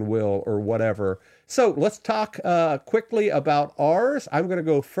Iron Will, or whatever? So let's talk quickly about ours. I'm going to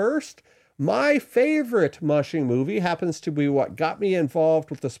go first. My favorite mushing movie happens to be what got me involved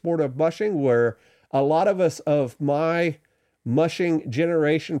with the sport of mushing, where a lot of us of my mushing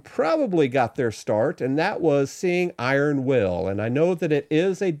generation probably got their start, and that was seeing Iron Will. And I know that it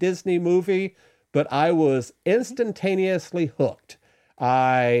is a Disney movie, but I was instantaneously hooked.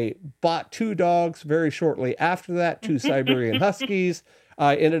 I bought 2 dogs very shortly after that, 2 Siberian Huskies.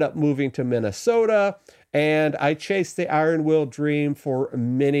 I ended up moving to Minnesota, and I chased the Iron Will dream for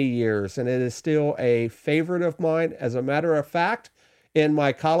many years, and it is still a favorite of mine. As a matter of fact, in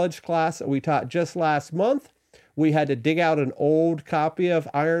my college class that we taught just last month, we had to dig out an old copy of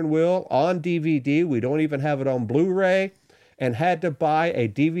Iron Will on DVD. We don't even have it on Blu-ray, and had to buy a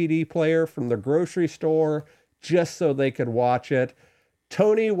DVD player from the grocery store just so they could watch it.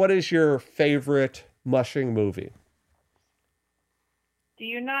 Toni, what is your favorite mushing movie? Do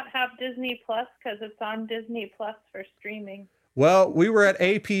you not have Disney Plus? Because it's on Disney Plus for streaming. Well, we were at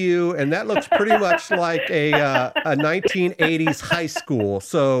APU, and that looks pretty much like a 1980s high school.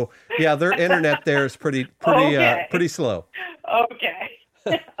 So, yeah, their internet there is pretty slow. Okay.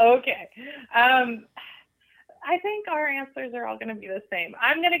 Okay. I think our answers are all going to be the same.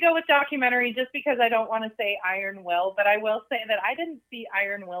 I'm going to go with documentary just because I don't want to say Iron Will, but I will say that I didn't see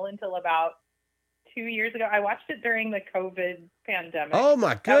Iron Will until about 2 years ago. I watched it during the COVID pandemic. Oh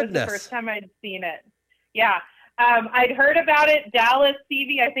my goodness. That was the first time I'd seen it. Yeah. I'd heard about it. Dallas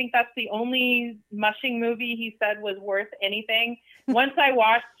Stevie, I think that's the only mushing movie he said was worth anything. Once I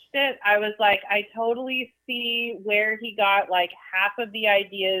watched it, I was like, I totally see where he got like half of the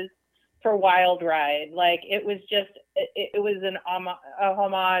ideas for Wild Ride. Like it was just, it was a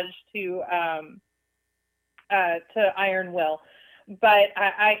homage to Iron Will. But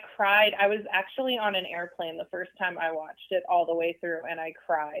I cried. I was actually on an airplane the first time I watched it all the way through, and I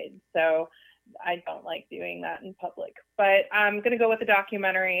cried. So I don't like doing that in public. But I'm going to go with the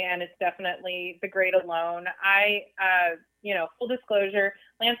documentary, and it's definitely The Great Alone. Full disclosure,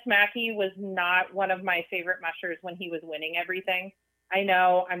 Lance Mackey was not one of my favorite mushers when he was winning everything. I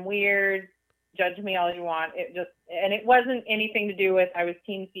know, I'm weird. Judge me all you want. It wasn't anything to do with I was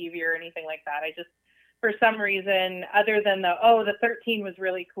Team Stevie or anything like that. I just, for some reason, other than the 13 was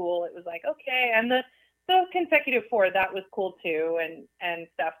really cool, it was like, okay. And the consecutive 4, that was cool too, and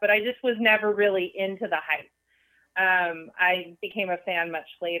stuff. But I just was never really into the hype. I became a fan much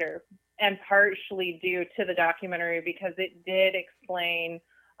later, and partially due to the documentary, because it did explain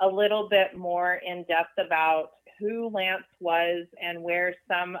a little bit more in depth about who Lance was and where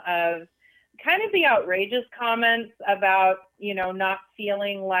some of kind of the outrageous comments about, not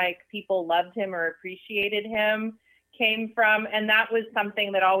feeling like people loved him or appreciated him came from. And that was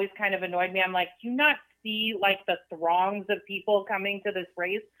something that always kind of annoyed me. I'm like, do you not see like the throngs of people coming to this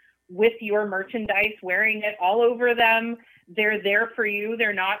race with your merchandise, wearing it all over them? They're there for you.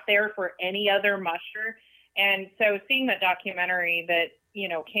 They're not there for any other musher. And so seeing that documentary that,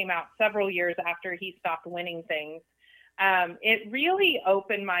 came out several years after he stopped winning things, it really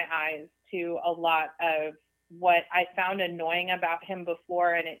opened my eyes to a lot of what I found annoying about him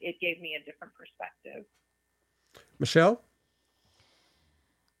before, and it gave me a different perspective. Michele?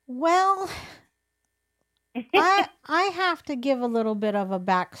 Well, I have to give a little bit of a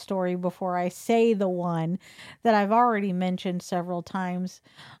backstory before I say the one that I've already mentioned several times.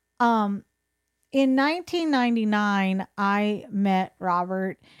 In 1999, I met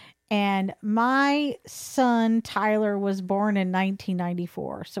Robert, and my son Tyler was born in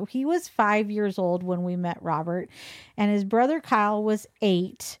 1994. So he was 5 years old when we met Robert, and his brother Kyle was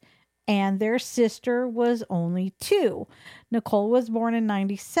 8, and their sister was only 2. Nicole was born in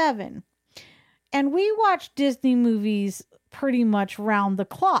 97. And we watched Disney movies pretty much round the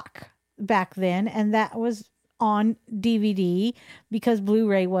clock. back then, and that was on DVD because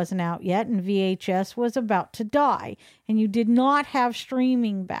Blu-ray wasn't out yet and VHS was about to die, and you did not have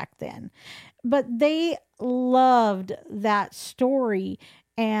streaming back then. But they loved that story,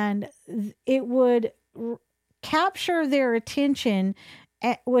 and it would capture their attention,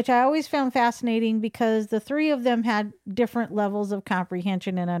 which I always found fascinating because the three of them had different levels of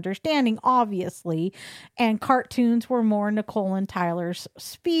comprehension and understanding, obviously. And cartoons were more Nicole and Tyler's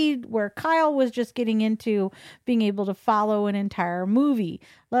speed, where Kyle was just getting into being able to follow an entire movie,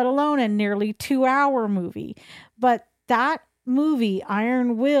 let alone a nearly 2-hour movie. But that movie,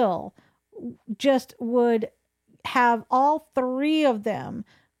 Iron Will, just would have all three of them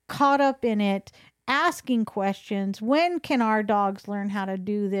caught up in it, asking questions. When can our dogs learn how to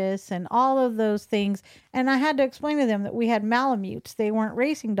do this? And all of those things. And I had to explain to them that we had Malamutes. They weren't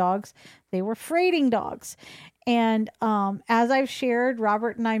racing dogs. They were freighting dogs. And as I've shared,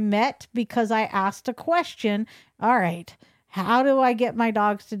 Robert and I met because I asked a question. All right, how do I get my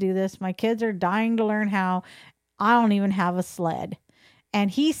dogs to do this? My kids are dying to learn how. I don't even have a sled. And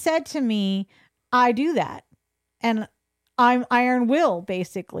he said to me, I do that. And I'm Iron Will,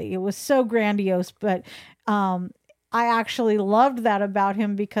 basically. It was so grandiose, but I actually loved that about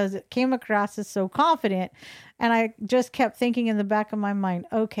him because it came across as so confident. And I just kept thinking in the back of my mind,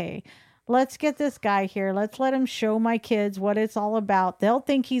 okay, let's get this guy here. Let's let him show my kids what it's all about. They'll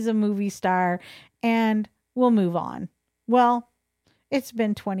think he's a movie star and we'll move on. Well, it's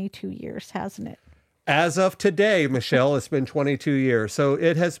been 22 years, hasn't it? As of today, Michele, it's been 22 years. So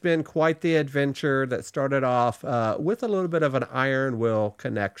it has been quite the adventure that started off with a little bit of an Iron Will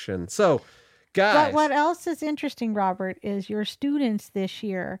connection. So, guys. But what else is interesting, Robert, is your students this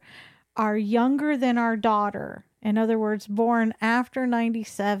year are younger than our daughter. In other words, born after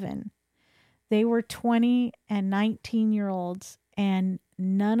 97. They were 20 and 19-year-olds, and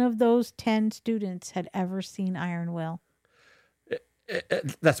none of those 10 students had ever seen Iron Will.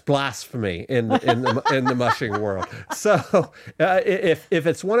 That's blasphemy in the mushing world. So if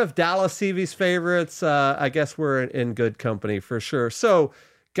it's one of Dallas Seavey's favorites, I guess we're in good company for sure. So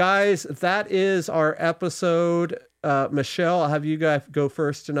guys, that is our episode. Michele, I'll have you guys go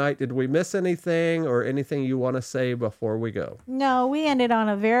first tonight. Did we miss anything or anything you want to say before we go? No, we ended on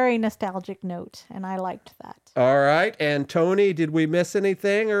a very nostalgic note, and I liked that. All right. And Toni, did we miss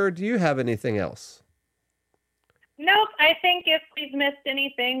anything or do you have anything else? Nope. I think if we've missed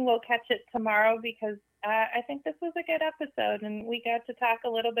anything, we'll catch it tomorrow because I think this was a good episode and we got to talk a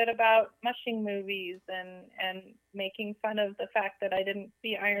little bit about mushing movies and making fun of the fact that I didn't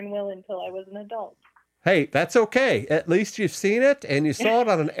see Iron Will until I was an adult. Hey, that's okay. At least you've seen it and you saw it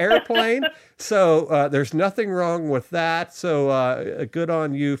on an airplane. So there's nothing wrong with that. So good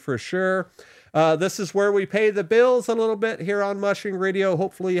on you for sure. This is where we pay the bills a little bit here on Mushing Radio.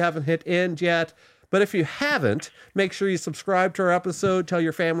 Hopefully you haven't hit end yet. But if you haven't, make sure you subscribe to our episode. Tell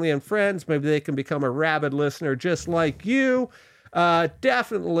your family and friends. Maybe they can become a rabid listener just like you.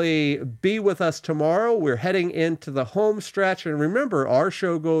 Definitely be with us tomorrow. We're heading into the home stretch. And remember, our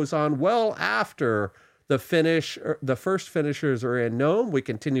show goes on well after the first finishers are in Nome. We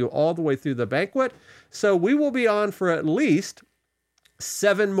continue all the way through the banquet. So we will be on for at least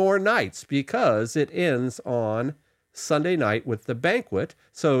 7 more nights because it ends on Sunday night with the banquet.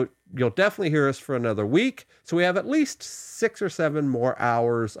 So you'll definitely hear us for another week. So we have at least 6 or 7 more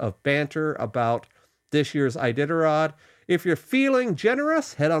hours of banter about this year's Iditarod. If you're feeling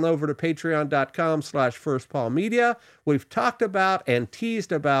generous, head on over to patreon.com/firstpaulmedia. We've talked about and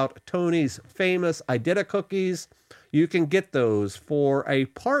teased about Toni's famous Idita cookies. You can get those for a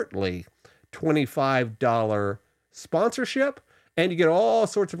partly $25 sponsorship. And you get all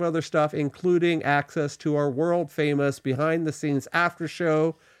sorts of other stuff, including access to our world-famous behind-the-scenes after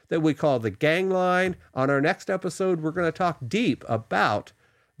show that we call the Gangline. On our next episode, we're going to talk deep about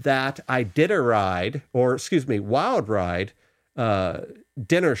that Wild Ride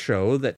dinner show that